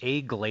Kyle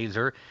A.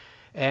 Glaser.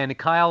 And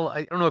Kyle,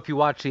 I don't know if you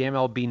watch the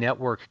MLB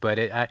Network, but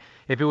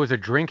if it was a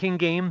drinking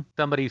game,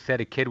 somebody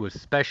said a kid was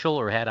special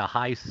or had a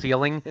high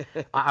ceiling,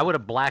 I would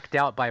have blacked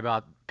out by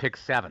about pick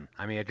 7.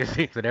 I mean, it just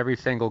seems that every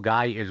single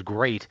guy is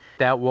great.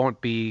 That won't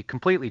be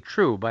completely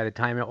true by the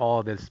time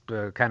all of this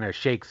kind of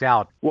shakes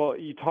out. Well,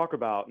 you talk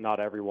about not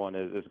everyone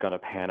is going to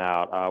pan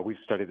out. We've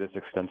studied this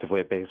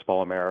extensively at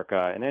Baseball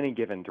America. In any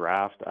given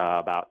draft,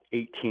 about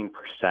 18%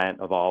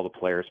 of all the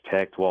players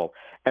picked will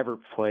ever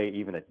play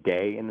even a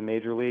day in the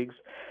major leagues,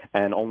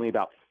 and only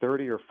about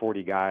 30 or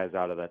 40 guys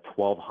out of the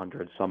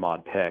 1,200 some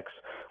odd picks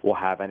will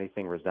have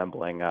anything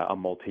resembling a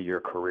multi-year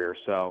career.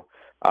 So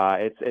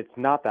it's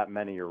not that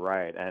many, you're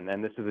right.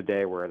 And this is a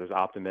day where there's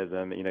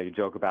optimism. You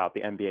joke about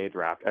the NBA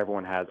draft.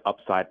 Everyone has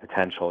upside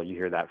potential. You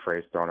hear that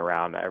phrase thrown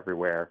around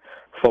everywhere.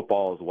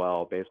 Football as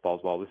well, baseball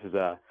as well. This is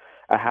a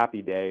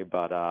happy day,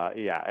 but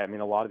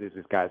a lot of these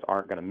guys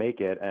aren't going to make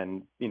it.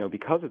 And,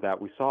 because of that,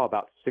 we saw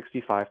about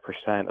 65%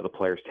 of the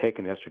players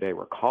taken yesterday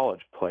were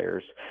college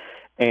players.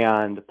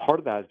 And part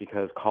of that is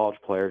because college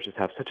players just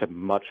have such a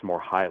much more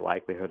high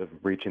likelihood of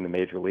reaching the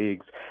major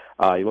leagues.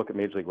 You look at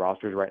major league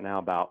rosters right now,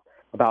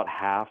 about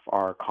half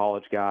are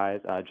college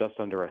guys, just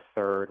under a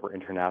third were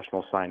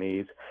international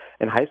signees.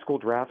 And high school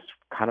drafts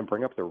kind of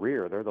bring up the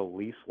rear. They're the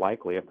least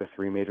likely of the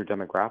 3 major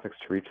demographics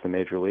to reach the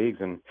major leagues.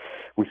 And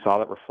we saw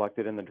that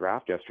reflected in the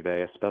draft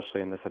yesterday,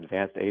 especially in this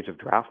advanced age of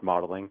draft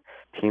modeling.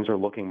 Teams are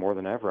looking more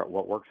than ever at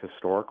what works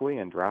historically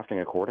and drafting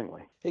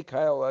accordingly. Hey,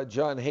 Kyle,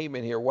 Jon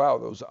Heyman here. Wow,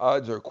 those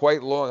odds are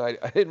quite long.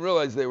 I didn't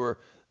realize they were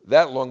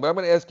that long. But I'm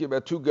going to ask you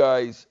about 2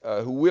 guys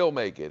who will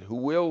make it, who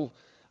will,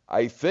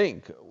 I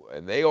think,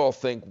 and they all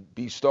think,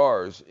 be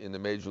stars in the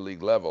major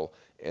league level,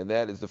 and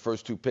that is the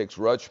first 2 picks,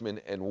 Rutschman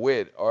and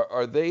Witt.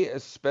 Are they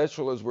as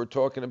special as we're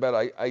talking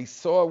about? I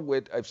saw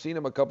Witt. I've seen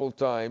him a couple of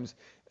times,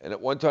 and at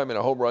one time in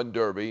a home run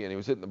derby, and he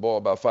was hitting the ball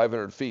about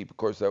 500 feet. Of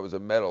course, that was a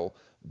metal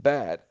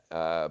bat,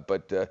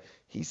 but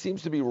he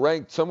seems to be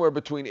ranked somewhere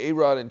between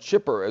A-Rod and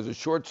Chipper as a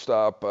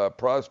shortstop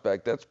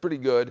prospect. That's pretty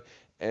good.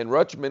 and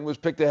Rutschman was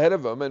picked ahead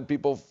of him, and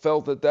people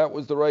felt that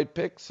was the right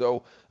pick.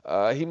 So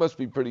he must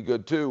be pretty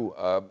good too.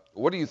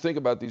 What do you think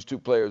about these two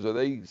players? Are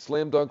they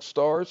slam dunk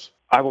stars?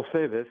 I will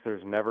say this,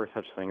 there's never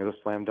such thing as a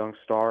slam dunk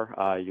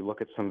star. You look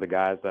at some of the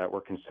guys that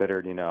were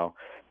considered,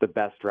 the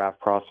best draft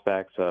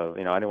prospects of,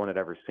 anyone had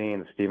ever seen,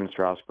 the Steven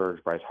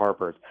Strasburgs, Bryce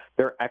Harpers.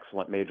 They're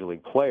excellent major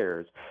league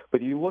players.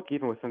 But you look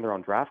even within their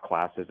own draft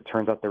classes, it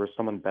turns out there was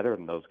someone better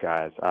than those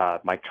guys.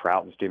 Mike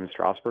Trout in Steven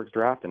Strasburg's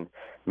draft, and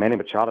Manny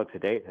Machado to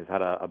date has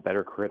had a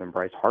better career than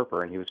Bryce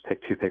Harper, and he was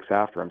picked 2 picks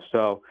after him.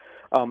 So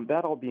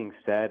that all being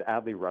said,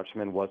 Adley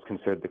Rutschman was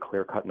considered the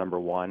clear-cut number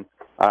one.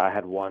 I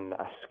had one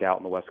scout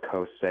on the West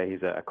Coast say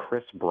he's a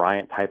Chris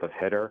Bryant type of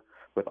hitter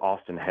with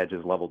Austin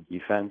Hedges level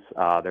defense.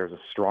 There's a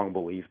strong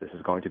belief this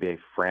is going to be a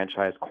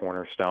franchise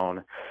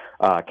cornerstone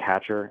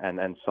catcher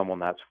and someone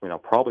that's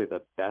probably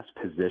the best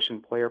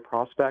position player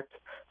prospect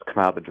to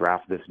come out of the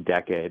draft this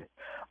decade.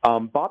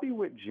 Bobby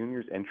Witt Jr.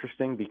 is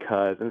interesting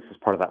because, and this is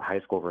part of that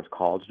high school versus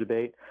college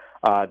debate.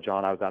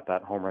 John, I was at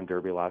that home run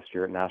derby last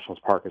year at Nationals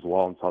Park as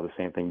well and saw the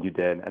same thing you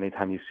did.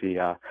 Anytime you see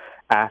an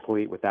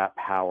athlete with that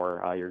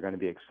power, you're going to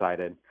be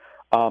excited.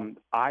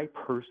 I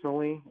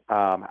personally,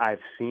 I've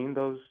seen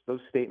those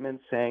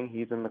statements saying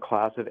he's in the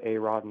class of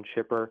A-Rod and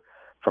Chipper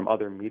from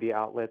other media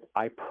outlets.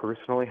 I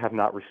personally have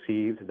not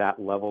received that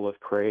level of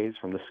praise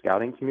from the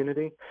scouting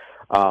community.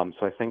 So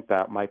I think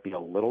that might be a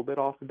little bit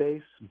off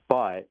base,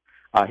 but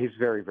he's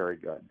very, very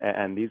good.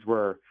 And these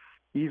were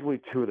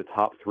easily 2 of the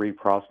top 3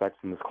 prospects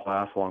in this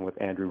class, along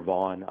with Andrew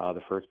Vaughn,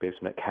 the first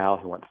baseman at Cal,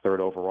 who went 3rd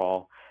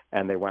overall,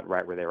 and they went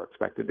right where they were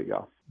expected to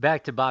go.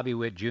 Back to Bobby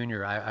Witt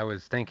Jr., I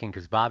was thinking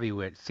because Bobby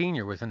Witt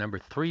Sr. was the number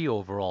 3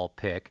 overall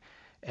pick,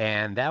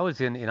 and that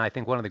was in I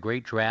think, one of the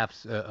great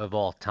drafts of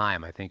all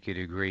time. I think you'd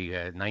agree.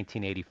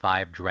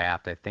 1985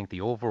 draft. I think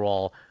the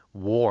overall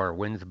WAR,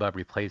 wins above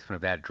replacement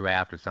of that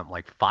draft, was something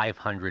like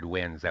 500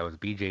 wins. That was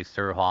B.J.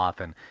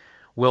 Surhoff and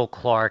Will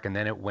Clark, and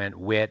then it went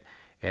Witt,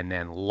 and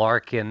then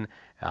Larkin.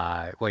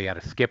 You had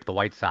to skip the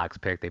White Sox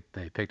pick.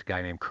 They picked a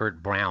guy named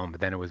Kurt Brown, but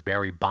then it was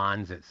Barry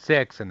Bonds at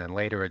 6, and then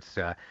later it's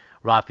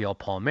Rafael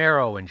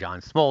Palmeiro and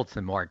John Smoltz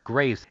and Mark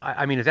Grace.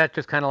 I mean, is that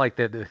just kind of like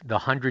the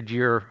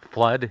 100-year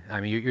flood?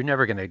 I mean, you're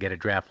never going to get a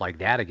draft like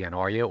that again,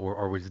 are you?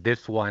 Or was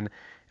this one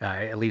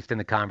at least in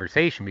the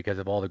conversation because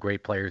of all the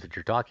great players that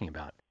you're talking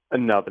about?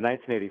 No, the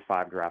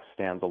 1985 draft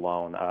stands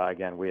alone.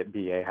 Again, we at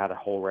BA had a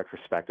whole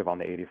retrospective on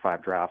the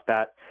 85 draft.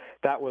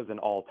 That was an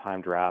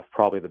all-time draft,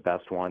 probably the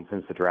best one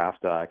since the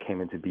draft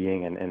came into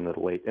being in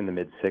the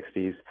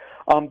mid-60s.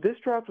 This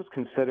draft was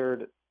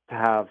considered to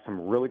have some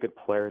really good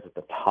players at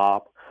the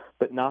top,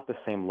 but not the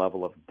same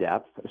level of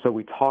depth. So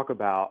we talk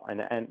about,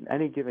 and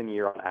any given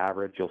year on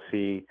average, you'll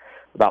see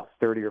about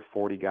 30 or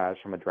 40 guys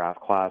from a draft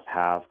class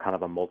have kind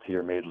of a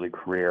multi-year major league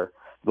career.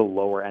 The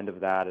lower end of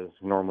that is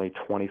normally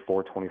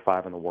 24,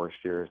 25 in the worst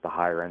years. The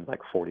higher end,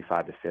 like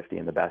 45 to 50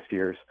 in the best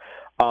years.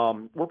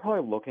 We're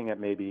probably looking at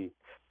maybe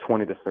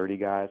 20 to 30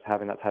 guys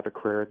having that type of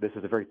career. This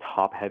is a very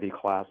top-heavy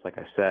class, like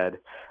I said.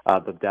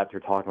 The depth you're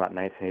talking about,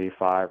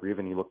 1985, or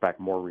even you look back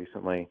more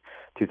recently,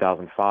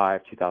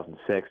 2005,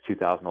 2006,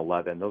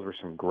 2011, those were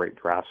some great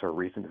drafts or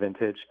recent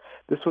vintage.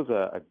 This was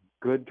a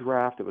good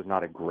draft. It was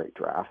not a great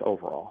draft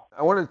overall.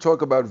 I want to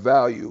talk about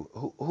value.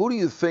 Who do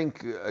you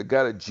think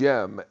got a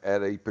gem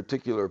at a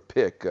particular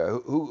pick?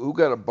 Who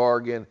got a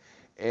bargain?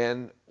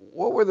 And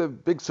what were the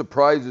big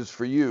surprises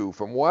for you?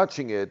 From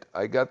watching it,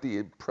 I got the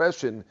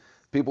impression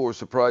people were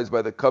surprised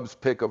by the Cubs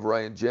pick of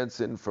Ryan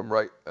Jensen from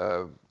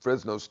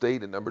Fresno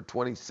State at number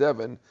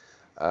 27.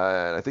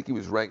 And I think he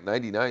was ranked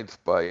 99th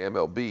by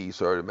MLB.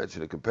 Sorry to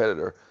mention a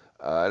competitor.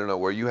 I don't know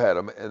where you had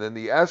him. And then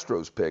the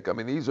Astros pick. I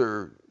mean, these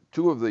are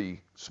 2 of the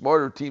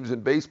smarter teams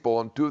in baseball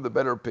and 2 of the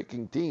better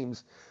picking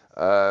teams.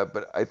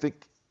 But I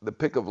think the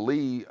pick of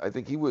Lee, I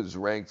think he was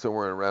ranked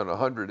somewhere around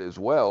 100 as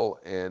well.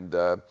 And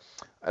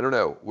I don't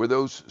know, were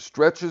those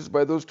stretches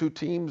by those 2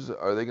 teams?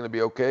 Are they going to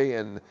be okay?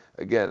 And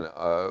again,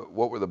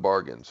 what were the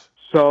bargains?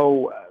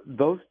 So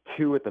those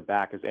 2 at the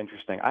back is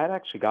interesting. I had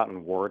actually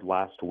gotten word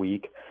last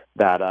week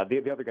that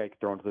the other guy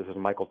thrown into this is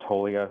Michael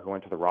Toglia, who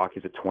went to the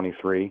Rockies at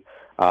 23. He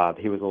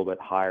was a little bit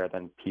higher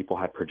than people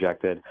had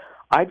projected.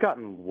 I'd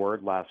gotten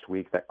word last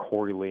week that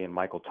Corey Lee and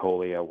Michael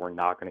Toglia were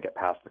not going to get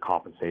past the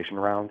compensation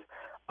round.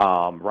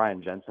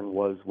 Ryan Jensen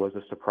was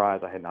a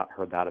surprise. I had not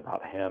heard that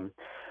about him.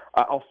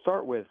 I'll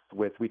start with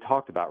we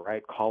talked about,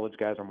 right? College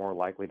guys are more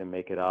likely to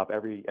make it up.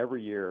 Every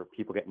year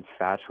people get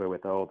infatuated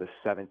with, this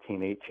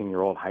 17,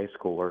 18-year-old high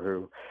schooler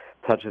who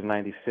touches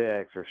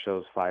 96 or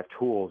shows 5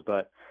 tools.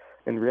 But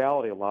in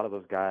reality, a lot of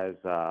those guys,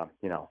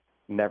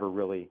 never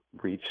really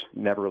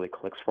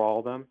clicks for all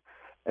of them.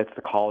 It's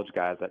the college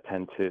guys that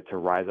tend to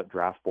rise up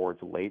draft boards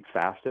late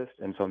fastest.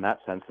 And so in that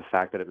sense, the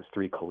fact that it was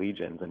 3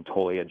 collegians and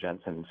Toglia,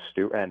 Jensen,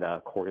 and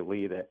Corey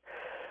Lee that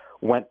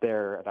went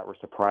there that were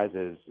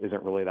surprises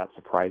isn't really that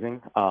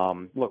surprising.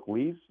 Look,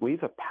 Lee's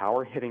a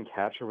power-hitting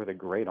catcher with a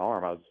great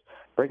arm. I was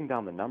breaking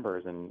down the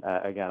numbers, and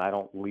again, I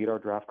don't lead our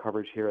draft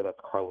coverage here. That's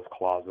Carlos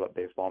Claus at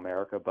Baseball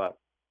America, but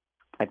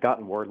I'd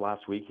gotten word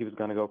last week he was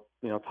going to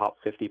go, top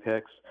 50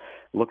 picks.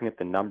 Looking at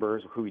the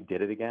numbers, who he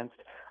did it against,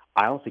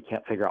 I honestly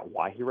can't figure out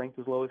why he ranked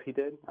as low as he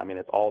did. I mean,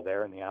 it's all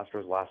there in the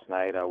Astros last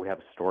night. We have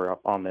a story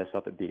up on this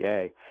up at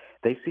DA.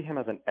 They see him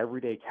as an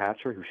everyday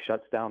catcher who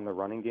shuts down the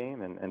running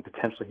game and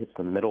potentially hits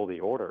the middle of the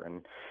order.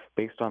 And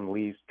based on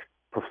Lee's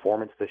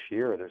performance this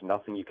year, there's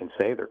nothing you can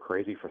say. They're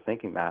crazy for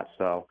thinking that.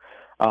 So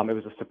it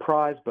was a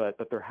surprise, but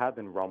there had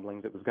been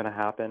rumblings it was going to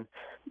happen.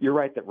 You're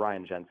right that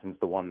Ryan Jensen's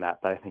the one that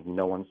I think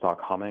no one saw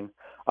coming.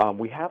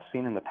 We have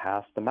seen in the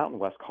past the Mountain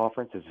West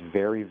Conference is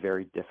very,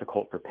 very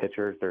difficult for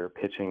pitchers. They're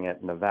pitching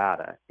at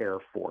Nevada, Air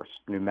Force,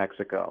 New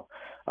Mexico,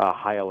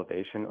 high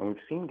elevation. And we've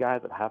seen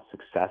guys that have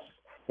success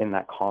in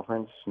that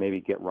conference maybe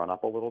get run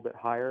up a little bit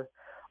higher.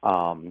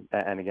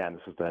 And again,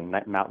 this is the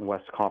Mountain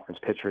West Conference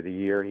Pitcher of the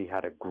Year. He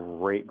had a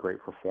great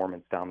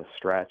performance down the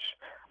stretch.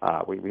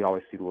 We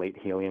always see late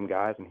helium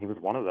guys, and he was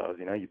one of those.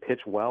 You know, you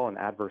pitch well in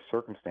adverse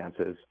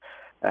circumstances,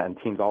 and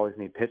teams always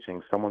need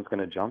pitching. Someone's going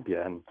to jump you,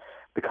 and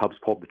the Cubs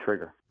pulled the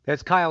trigger.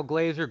 That's Kyle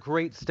Glaser.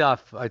 Great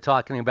stuff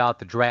talking about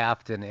the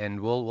draft, and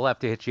we'll have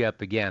to hit you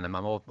up again. I'm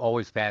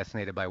always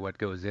fascinated by what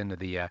goes into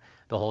the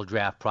whole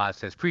draft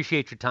process.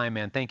 Appreciate your time,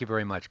 man. Thank you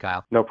very much,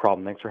 Kyle. No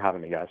problem. Thanks for having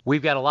me, guys.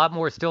 We've got a lot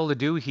more still to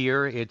do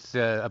here. It's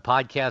a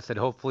podcast that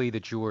hopefully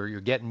that you're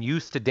getting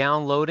used to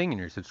downloading and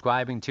you're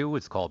subscribing to.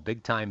 It's called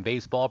Big Time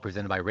Baseball,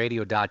 presented by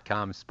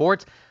Radio.com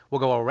Sports.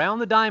 We'll go around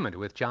the diamond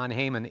with Jon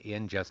Heyman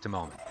in just a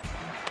moment.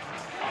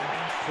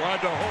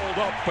 Tried to hold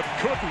up but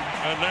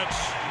couldn't, and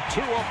that's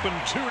 2 up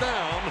and 2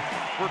 down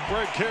for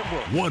Craig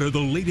Kimbrel. What are the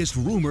latest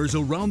rumors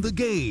around the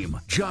game?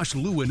 Josh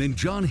Lewin and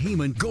Jon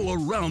Heyman go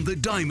around the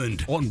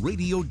diamond on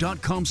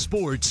Radio.com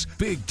Sports,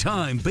 Big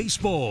Time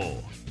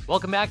Baseball.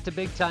 Welcome back to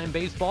Big Time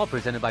Baseball,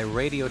 presented by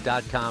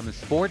Radio.com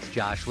Sports.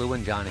 Josh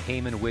Lewin, Jon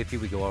Heyman with you.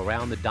 We go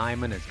around the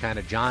diamond. It's kind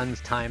of John's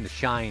time to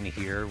shine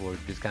here. We'll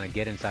just kind of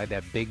get inside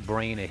that big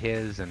brain of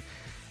his. And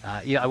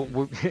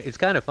it's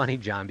kind of funny,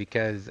 John,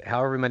 because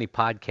however many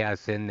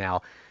podcasts in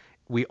now,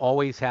 we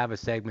always have a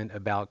segment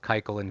about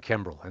Keuchel and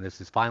Kimbrel, and this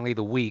is finally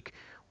the week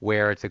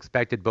where it's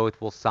expected both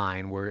will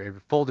sign.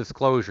 We're full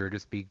disclosure,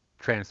 just be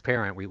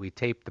transparent. We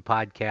taped the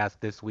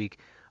podcast this week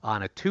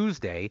on a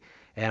Tuesday,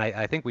 and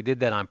I think we did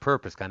that on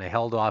purpose, kind of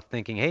held off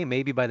thinking, hey,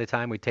 maybe by the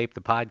time we tape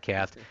the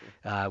podcast,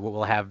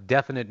 we'll have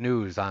definite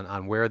news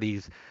on where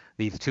these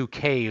two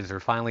Ks are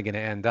finally going to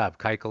end up,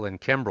 Keuchel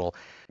and Kimbrel.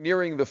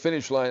 Nearing the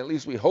finish line, at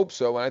least we hope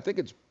so, and I think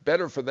it's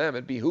better for them.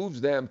 It behooves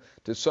them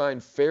to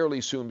sign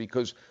fairly soon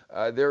because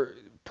there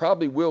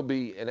probably will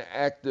be an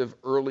active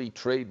early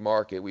trade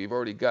market. We've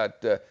already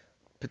got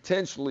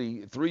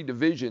potentially 3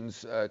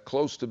 divisions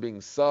close to being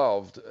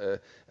solved.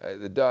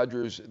 The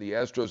Dodgers, the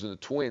Astros, and the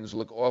Twins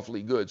look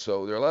awfully good.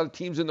 So there are a lot of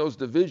teams in those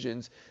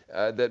divisions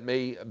that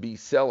may be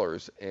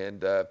sellers,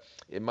 and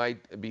it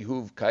might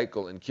behoove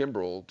Keuchel and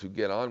Kimbrel to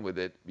get on with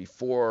it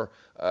before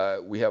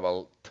we have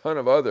a ton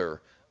of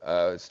other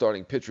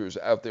starting pitchers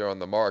out there on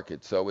the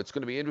market. So it's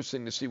going to be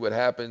interesting to see what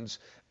happens.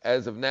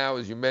 As of now,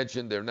 as you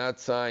mentioned, they're not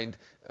signed.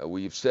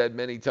 We've said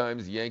many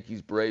times the Yankees,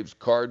 Braves,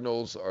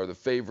 Cardinals are the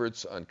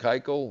favorites on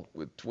Keuchel,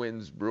 with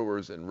Twins,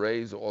 Brewers, and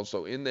Rays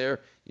also in there.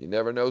 You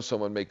never know.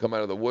 Someone may come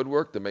out of the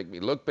woodwork to make me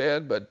look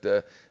bad, but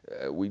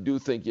we do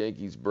think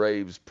Yankees,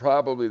 Braves,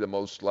 probably the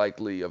most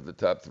likely of the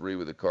top 3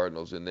 with the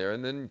Cardinals in there.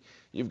 And then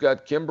you've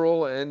got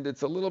Kimbrel, and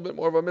it's a little bit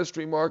more of a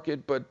mystery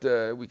market, but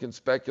we can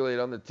speculate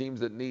on the teams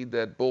that need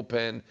that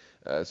bullpen.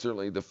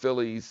 Certainly the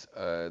Phillies,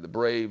 the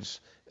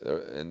Braves,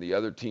 and the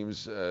other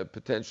teams,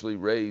 potentially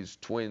Rays,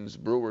 Twins,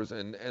 Brewers,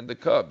 and the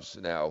Cubs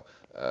now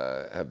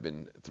have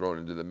been thrown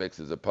into the mix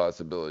as a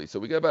possibility. So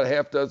we got about a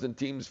half dozen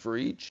teams for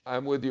each.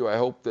 I'm with you. I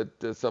hope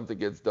that something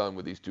gets done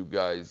with these 2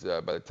 guys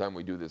by the time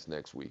we do this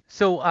next week.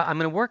 So I'm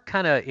going to work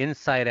kind of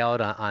inside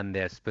out on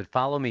this, but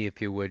follow me if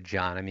you would,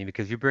 John. I mean,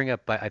 because you bring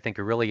up, I think,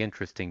 a really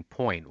interesting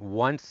point.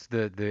 Once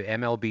the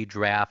MLB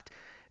draft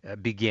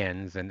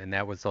begins, and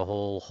that was the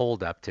whole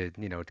holdup to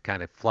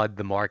kind of flood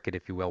the market,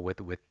 if you will, with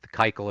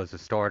Keuchel as a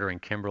starter and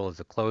Kimbrel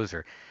as a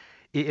closer.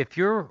 If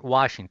you're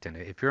Washington,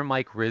 if you're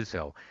Mike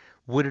Rizzo,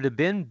 would it have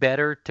been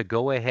better to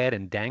go ahead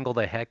and dangle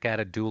the heck out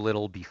of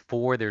Doolittle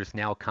before there's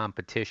now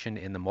competition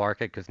in the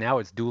market? Because now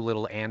it's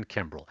Doolittle and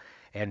Kimbrel.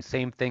 And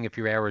same thing if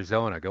you're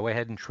Arizona. Go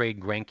ahead and trade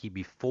Greinke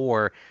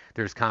before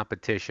there's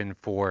competition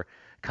for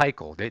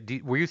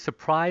Keuchel. Were you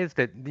surprised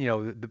that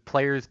the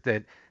players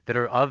that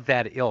are of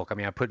that ilk? I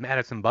mean, I put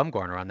Madison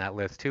Bumgarner on that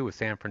list too with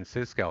San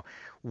Francisco.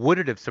 Would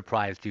it have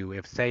surprised you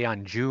if, say,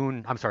 on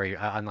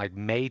like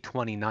May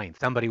 29th,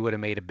 somebody would have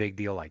made a big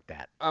deal like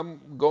that?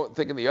 I'm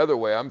thinking the other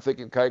way. I'm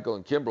thinking Keuchel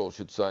and Kimbrel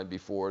should sign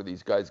before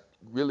these guys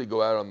really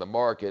go out on the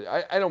market.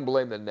 I don't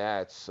blame the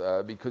Nats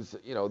because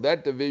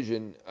that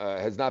division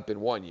has not been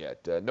won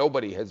yet.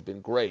 Nobody has been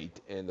great,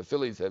 and the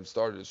Phillies have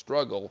started to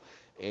struggle.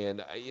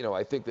 And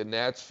I think the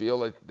Nats feel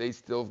like they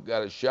still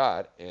got a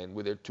shot, and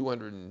with their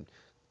 $210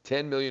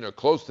 million or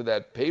close to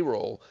that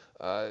payroll,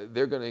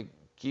 they're going to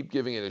keep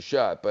giving it a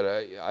shot. But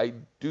I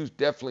do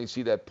definitely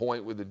see that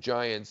point with the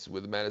Giants,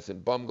 with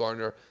Madison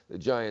Bumgarner. The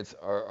Giants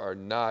are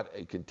not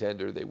a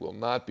contender. They will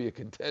not be a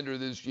contender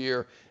this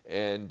year.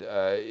 And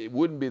it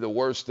wouldn't be the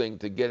worst thing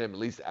to get him at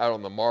least out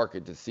on the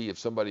market to see if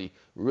somebody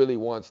really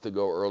wants to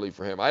go early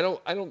for him. I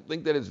don't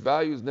think that his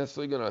value is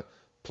necessarily going to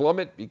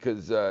plummet,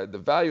 because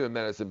the value in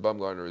Madison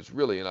Bumgarner is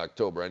really in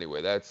October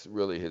anyway. That's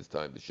really his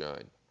time to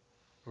shine.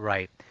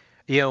 Right.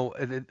 You know,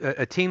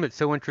 a team that's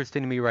so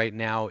interesting to me right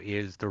now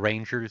is the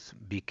Rangers,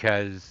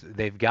 because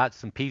they've got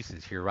some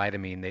pieces here, right? I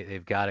mean,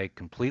 they've got a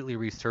completely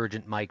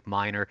resurgent Mike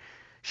Minor.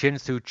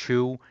 Shin-Soo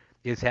Choo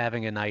is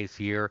having a nice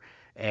year.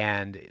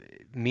 And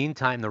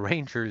meantime, the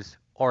Rangers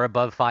are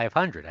above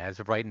 500. As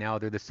of right now,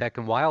 they're the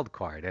second wild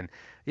card. And,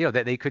 you know,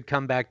 that they could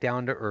come back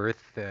down to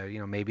earth. You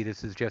know, maybe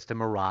this is just a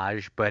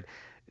mirage. But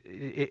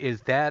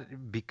is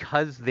that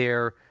because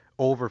they're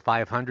over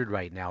 500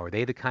 right now? Are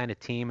they the kind of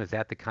team? Is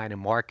that the kind of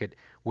market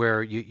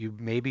where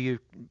you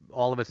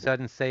all of a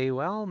sudden say,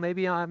 well,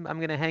 maybe I'm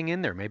going to hang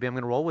in there. Maybe I'm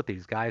going to roll with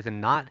these guys and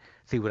not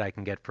see what I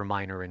can get for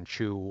Minor and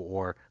Choo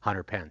or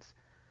Hunter Pence?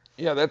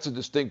 Yeah, that's a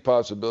distinct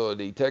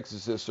possibility.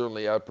 Texas has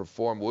certainly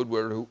outperformed.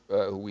 Woodward,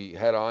 who we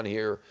had on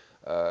here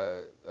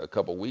a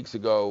couple weeks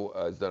ago,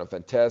 has done a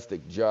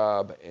fantastic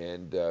job.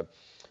 And,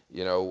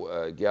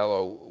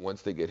 Gallo,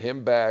 once they get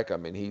him back, I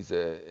mean, he's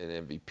an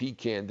MVP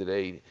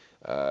candidate.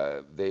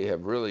 They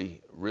have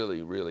really,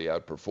 really, really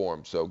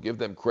outperformed. So give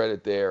them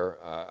credit there.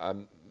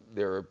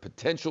 They're a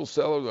potential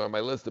seller. They're on my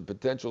list of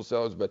potential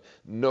sellers, but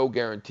no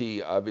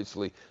guarantee,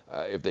 obviously.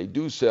 If they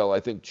do sell, I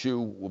think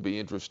Choo will be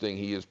interesting.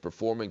 He is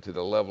performing to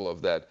the level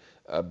of that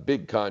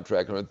big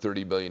contract, around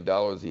 $30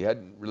 billion. He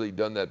hadn't really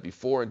done that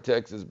before in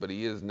Texas, but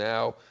he is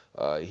now.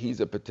 He's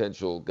a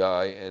potential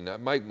guy. And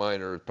Mike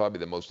Minor is probably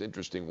the most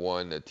interesting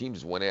one.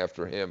 Teams went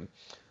after him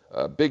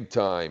big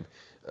time.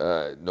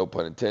 No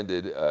pun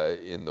intended,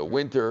 in the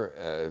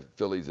winter,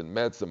 Phillies and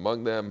Mets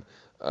among them.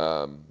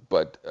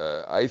 But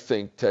I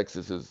think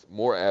Texas is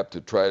more apt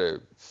to try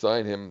to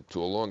sign him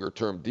to a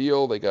longer-term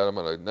deal. They got him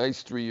on a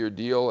nice 3-year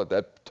deal. At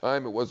that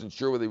time, it wasn't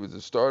sure whether he was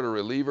a starter or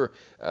reliever,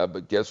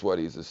 but guess what?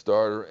 He's a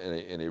starter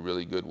and a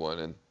really good one.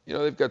 And,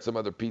 they've got some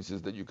other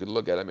pieces that you could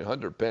look at. I mean,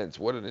 Hunter Pence,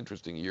 what an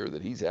interesting year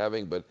that he's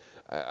having, but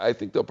I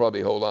think they'll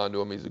probably hold on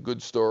to him. He's a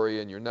good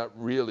story, and you're not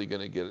really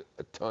going to get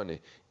a ton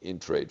in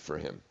trade for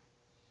him.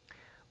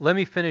 Let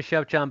me finish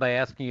up, John, by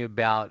asking you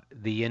about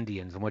the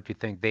Indians and what you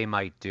think they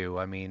might do.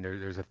 I mean,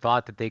 there's a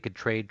thought that they could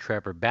trade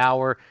Trevor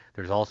Bauer.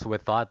 There's also a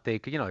thought they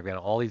could, they've got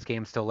all these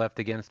games still left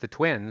against the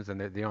Twins, and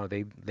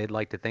they'd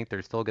like to think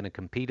they're still going to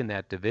compete in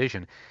that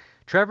division.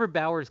 Trevor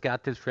Bauer's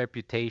got this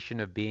reputation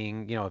of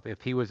being,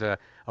 if he was a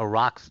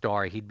rock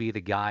star, he'd be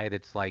the guy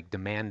that's like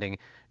demanding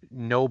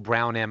no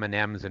brown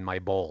M&Ms in my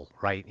bowl,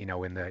 right?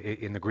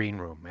 In the green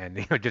room,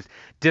 and just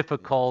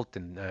difficult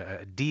and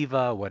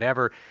diva,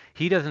 whatever.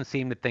 He doesn't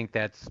seem to think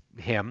that's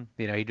him.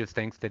 He just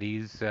thinks that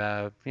he's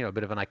a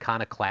bit of an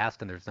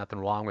iconoclast, and there's nothing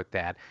wrong with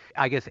that.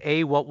 I guess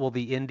A, what will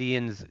the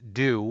Indians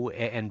do,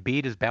 and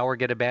B, does Bauer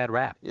get a bad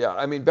rap? Yeah,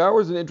 I mean,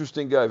 Bauer's an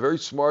interesting guy, very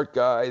smart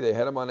guy. They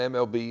had him on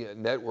MLB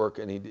Network,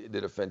 and he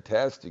did a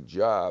fantastic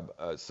job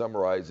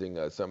summarizing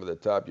some of the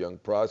top young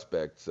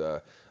prospects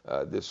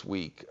this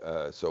week.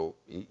 So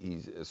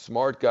he's a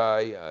smart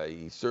guy.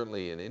 He's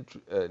certainly an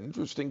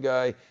interesting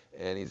guy,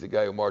 and he's a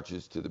guy who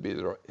marches to the beat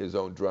of his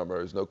own drummer.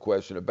 There's no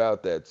question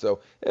about that. So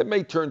it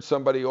may turn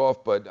somebody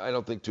off, but I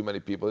don't think too many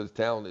people. His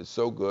talent is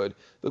so good.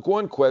 The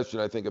one question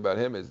I think about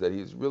him is that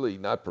he's really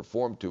not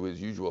performed to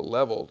his usual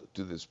level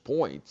to this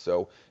point.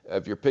 So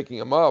if you're picking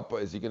him up,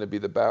 is he going to be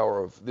the Bauer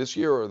of this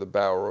year or the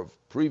Bauer of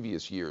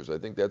previous years? I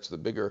think that's the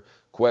bigger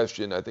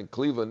question. I think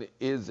Cleveland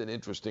is an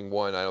interesting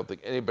one. I don't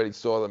think anybody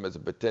saw them as a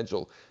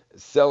potential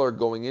seller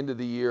going into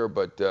the year,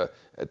 but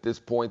at this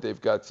point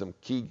they've got some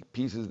key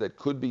pieces that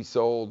could be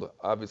sold.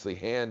 Obviously,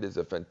 Hand is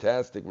a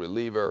fantastic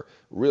reliever,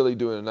 really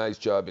doing a nice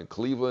job in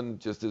Cleveland,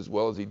 just as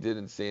well as he did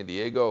in San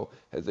Diego.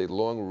 Has a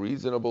long,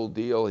 reasonable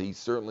deal. He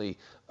certainly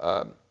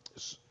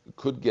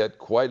could get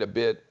quite a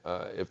bit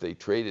if they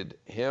traded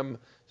him.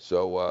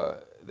 So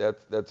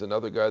that's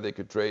another guy they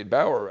could trade.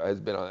 Bauer has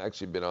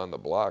actually been on the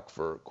block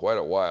for quite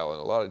a while,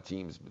 and a lot of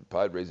teams,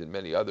 Padres and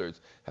many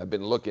others, have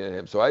been looking at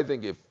him. So I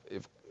think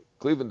if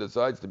Cleveland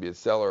decides to be a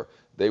seller,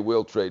 they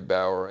will trade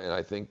Bauer, and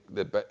I think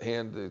that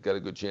Hand has got a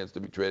good chance to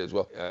be traded as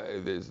well.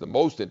 The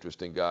most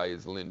interesting guy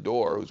is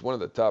Lindor, who's one of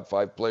the top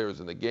 5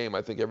 players in the game.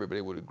 I think everybody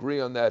would agree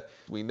on that.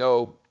 We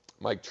know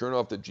Mike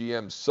Chernoff, the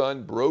GM's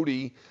son,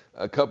 Brody,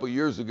 a couple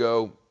years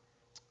ago,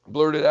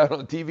 blurted out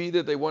on TV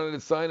that they wanted to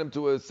sign him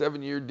to a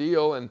 7-year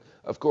deal, and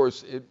of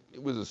course it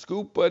was a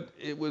scoop, but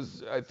it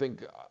was, I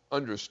think,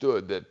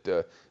 understood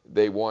that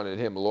they wanted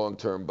him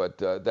long-term, but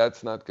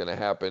that's not going to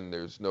happen.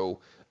 There's no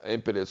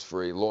impetus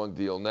for a long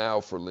deal now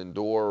for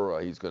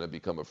Lindor. He's going to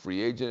become a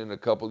free agent in a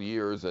couple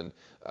years, and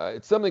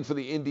it's something for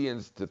the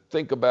Indians to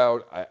think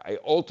about. I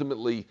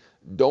ultimately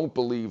don't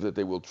believe that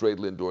they will trade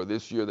Lindor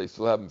this year. They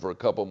still have him for a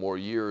couple more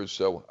years,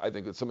 so I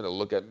think it's something to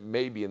look at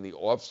maybe in the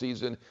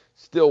offseason.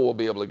 Still will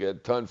be able to get a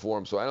ton for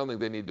him, so I don't think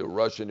they need to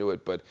rush into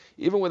it. But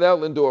even without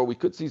Lindor, we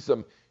could see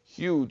some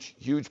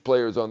huge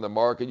players on the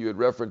market. You had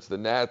referenced the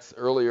Nats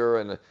earlier,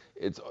 and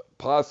it's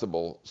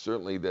possible,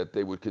 certainly, that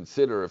they would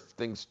consider, if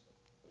things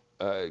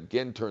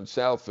again turn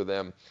south for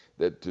them,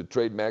 that to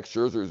trade Max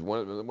Scherzer is one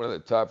of the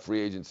top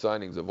free agent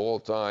signings of all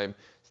time.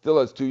 Still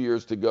has 2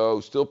 years to go,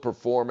 still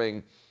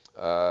performing,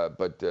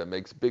 but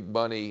makes big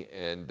money,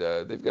 and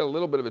they've got a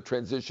little bit of a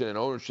transition in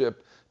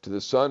ownership to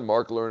the son,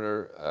 Mark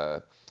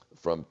Lerner,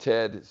 from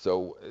Ted,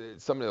 so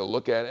it's something to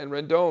look at. And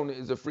Rendon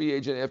is a free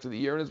agent after the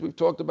year, and as we've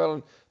talked about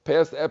on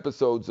past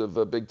episodes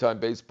of Big Time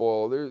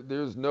Baseball,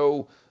 there's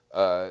no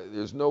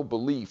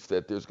belief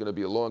that there's going to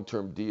be a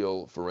long-term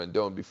deal for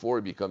Rendon before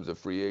he becomes a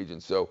free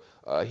agent. So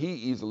he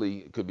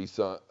easily could be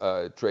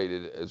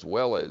traded as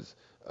well as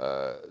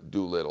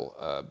Doolittle.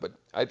 But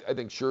I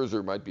think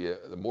Scherzer might be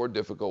the more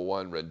difficult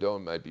one.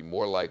 Rendon might be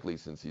more likely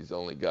since he's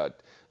only got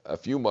a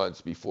few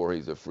months before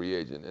he's a free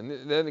agent.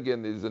 And then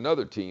again, there's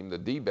another team, the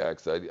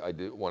D-backs, I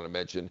did want to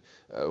mention,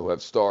 who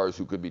have stars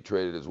who could be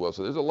traded as well.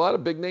 So there's a lot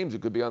of big names who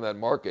could be on that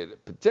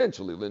market,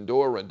 potentially.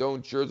 Lindor,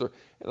 Rendon, Scherzer.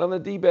 And on the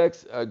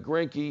D-backs,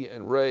 Greinke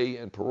and Ray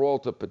and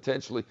Peralta,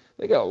 potentially.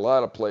 They got a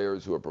lot of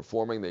players who are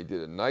performing. They did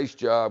a nice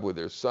job with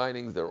their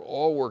signings. They're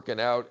all working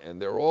out,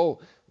 and they're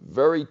all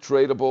very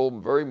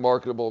tradable, very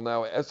marketable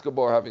now.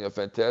 Escobar having a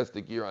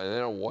fantastic year, and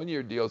then on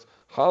one-year deals.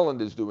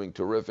 Holland is doing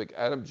terrific.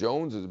 Adam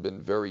Jones has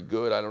been very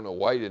good. I don't know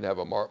why he didn't have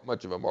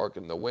much of a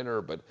market in the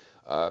winter, but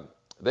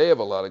they have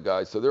a lot of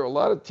guys. So there are a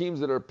lot of teams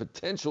that are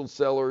potential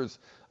sellers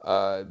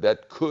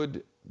that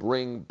could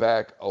bring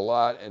back a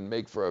lot and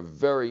make for a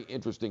very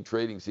interesting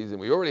trading season.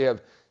 We already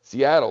have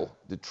Seattle,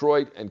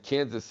 Detroit, and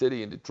Kansas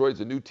City, and Detroit's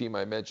a new team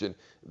I mentioned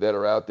that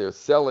are out there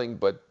selling,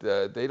 but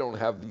they don't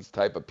have these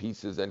type of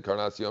pieces.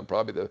 Encarnacion,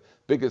 probably the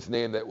biggest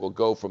name that will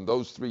go from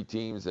those three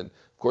teams. And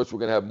of course, we're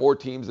going to have more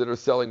teams that are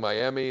selling: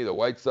 Miami, the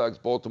White Sox,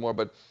 Baltimore,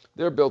 but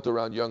they're built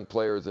around young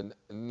players and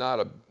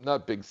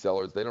not big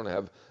sellers. They don't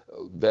have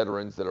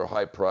veterans that are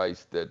high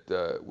priced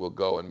that will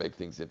go and make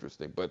things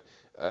interesting. But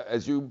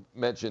as you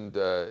mentioned,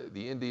 the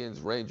Indians,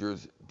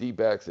 Rangers,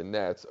 D-backs, and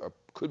Nats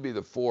could be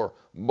the four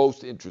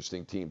most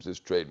interesting teams this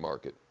trade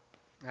market.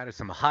 That is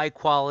some high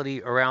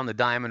quality around the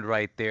diamond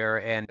right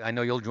there. And I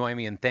know you'll join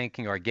me in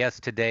thanking our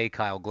guest today,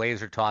 Kyle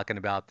Glaser, talking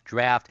about the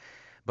draft.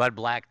 Bud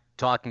Black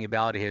talking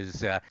about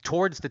his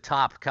towards the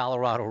top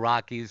Colorado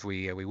Rockies.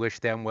 We wish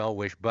them well,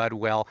 wish Bud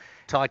well.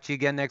 Talk to you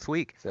again next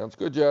week. Sounds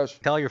good, Josh.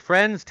 Tell your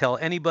friends, tell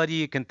anybody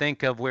you can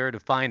think of where to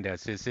find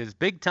us. This is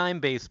Big Time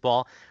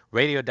Baseball,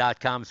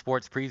 Radio.com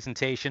sports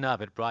presentation of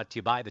it, brought to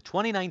you by the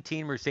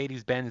 2019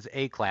 Mercedes-Benz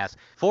A-Class.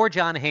 For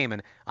John Heyman,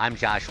 I'm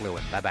Josh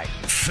Lewin. Bye-bye.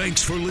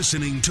 Thanks for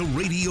listening to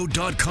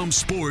Radio.com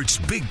Sports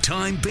Big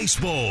Time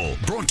Baseball,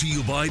 brought to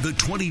you by the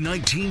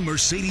 2019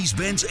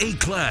 Mercedes-Benz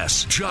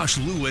A-Class. Josh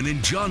Lewin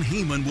and John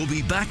Heyman will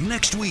be back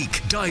next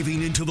week,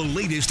 diving into the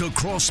latest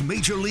across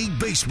Major League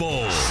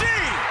Baseball. See you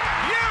later!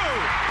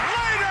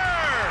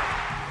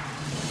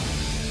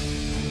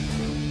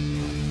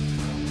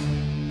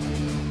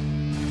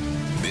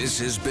 This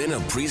has been a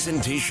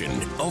presentation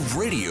of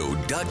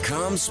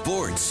Radio.com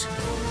Sports.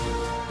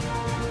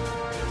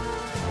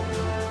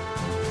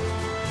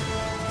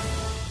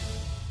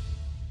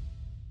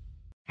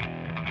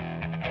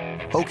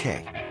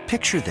 Okay,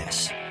 picture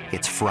this.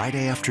 It's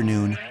Friday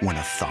afternoon when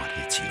a thought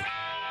hits you.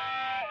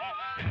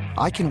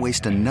 I can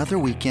waste another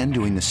weekend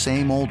doing the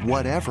same old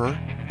whatever,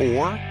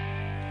 or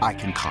I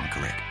can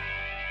conquer it.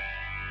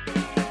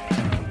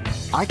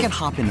 I can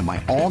hop into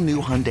my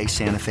all-new Hyundai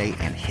Santa Fe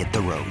and hit the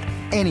road.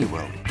 Any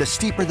road. The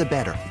steeper, the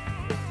better.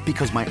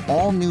 Because my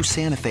all-new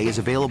Santa Fe is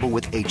available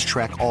with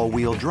H-Track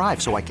all-wheel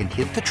drive, so I can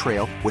hit the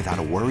trail without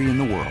a worry in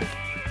the world.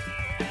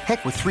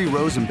 Heck, with 3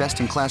 rows and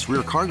best-in-class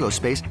rear cargo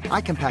space, I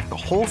can pack the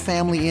whole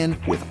family in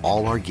with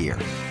all our gear.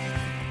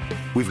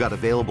 We've got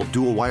available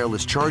dual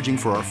wireless charging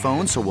for our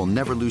phones, so we'll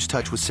never lose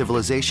touch with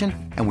civilization,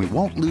 and we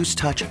won't lose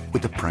touch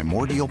with the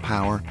primordial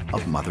power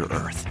of Mother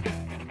Earth.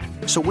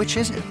 So which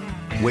is it?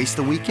 Waste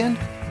the weekend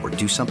or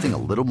do something a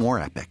little more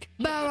epic?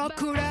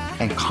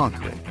 And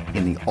conquer it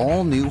in the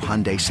all-new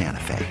Hyundai Santa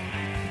Fe.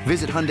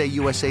 Visit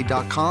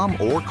HyundaiUSA.com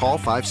or call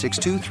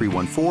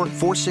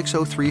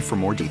 562-314-4603 for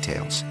more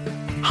details.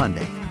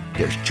 Hyundai,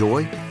 there's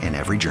joy in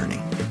every journey.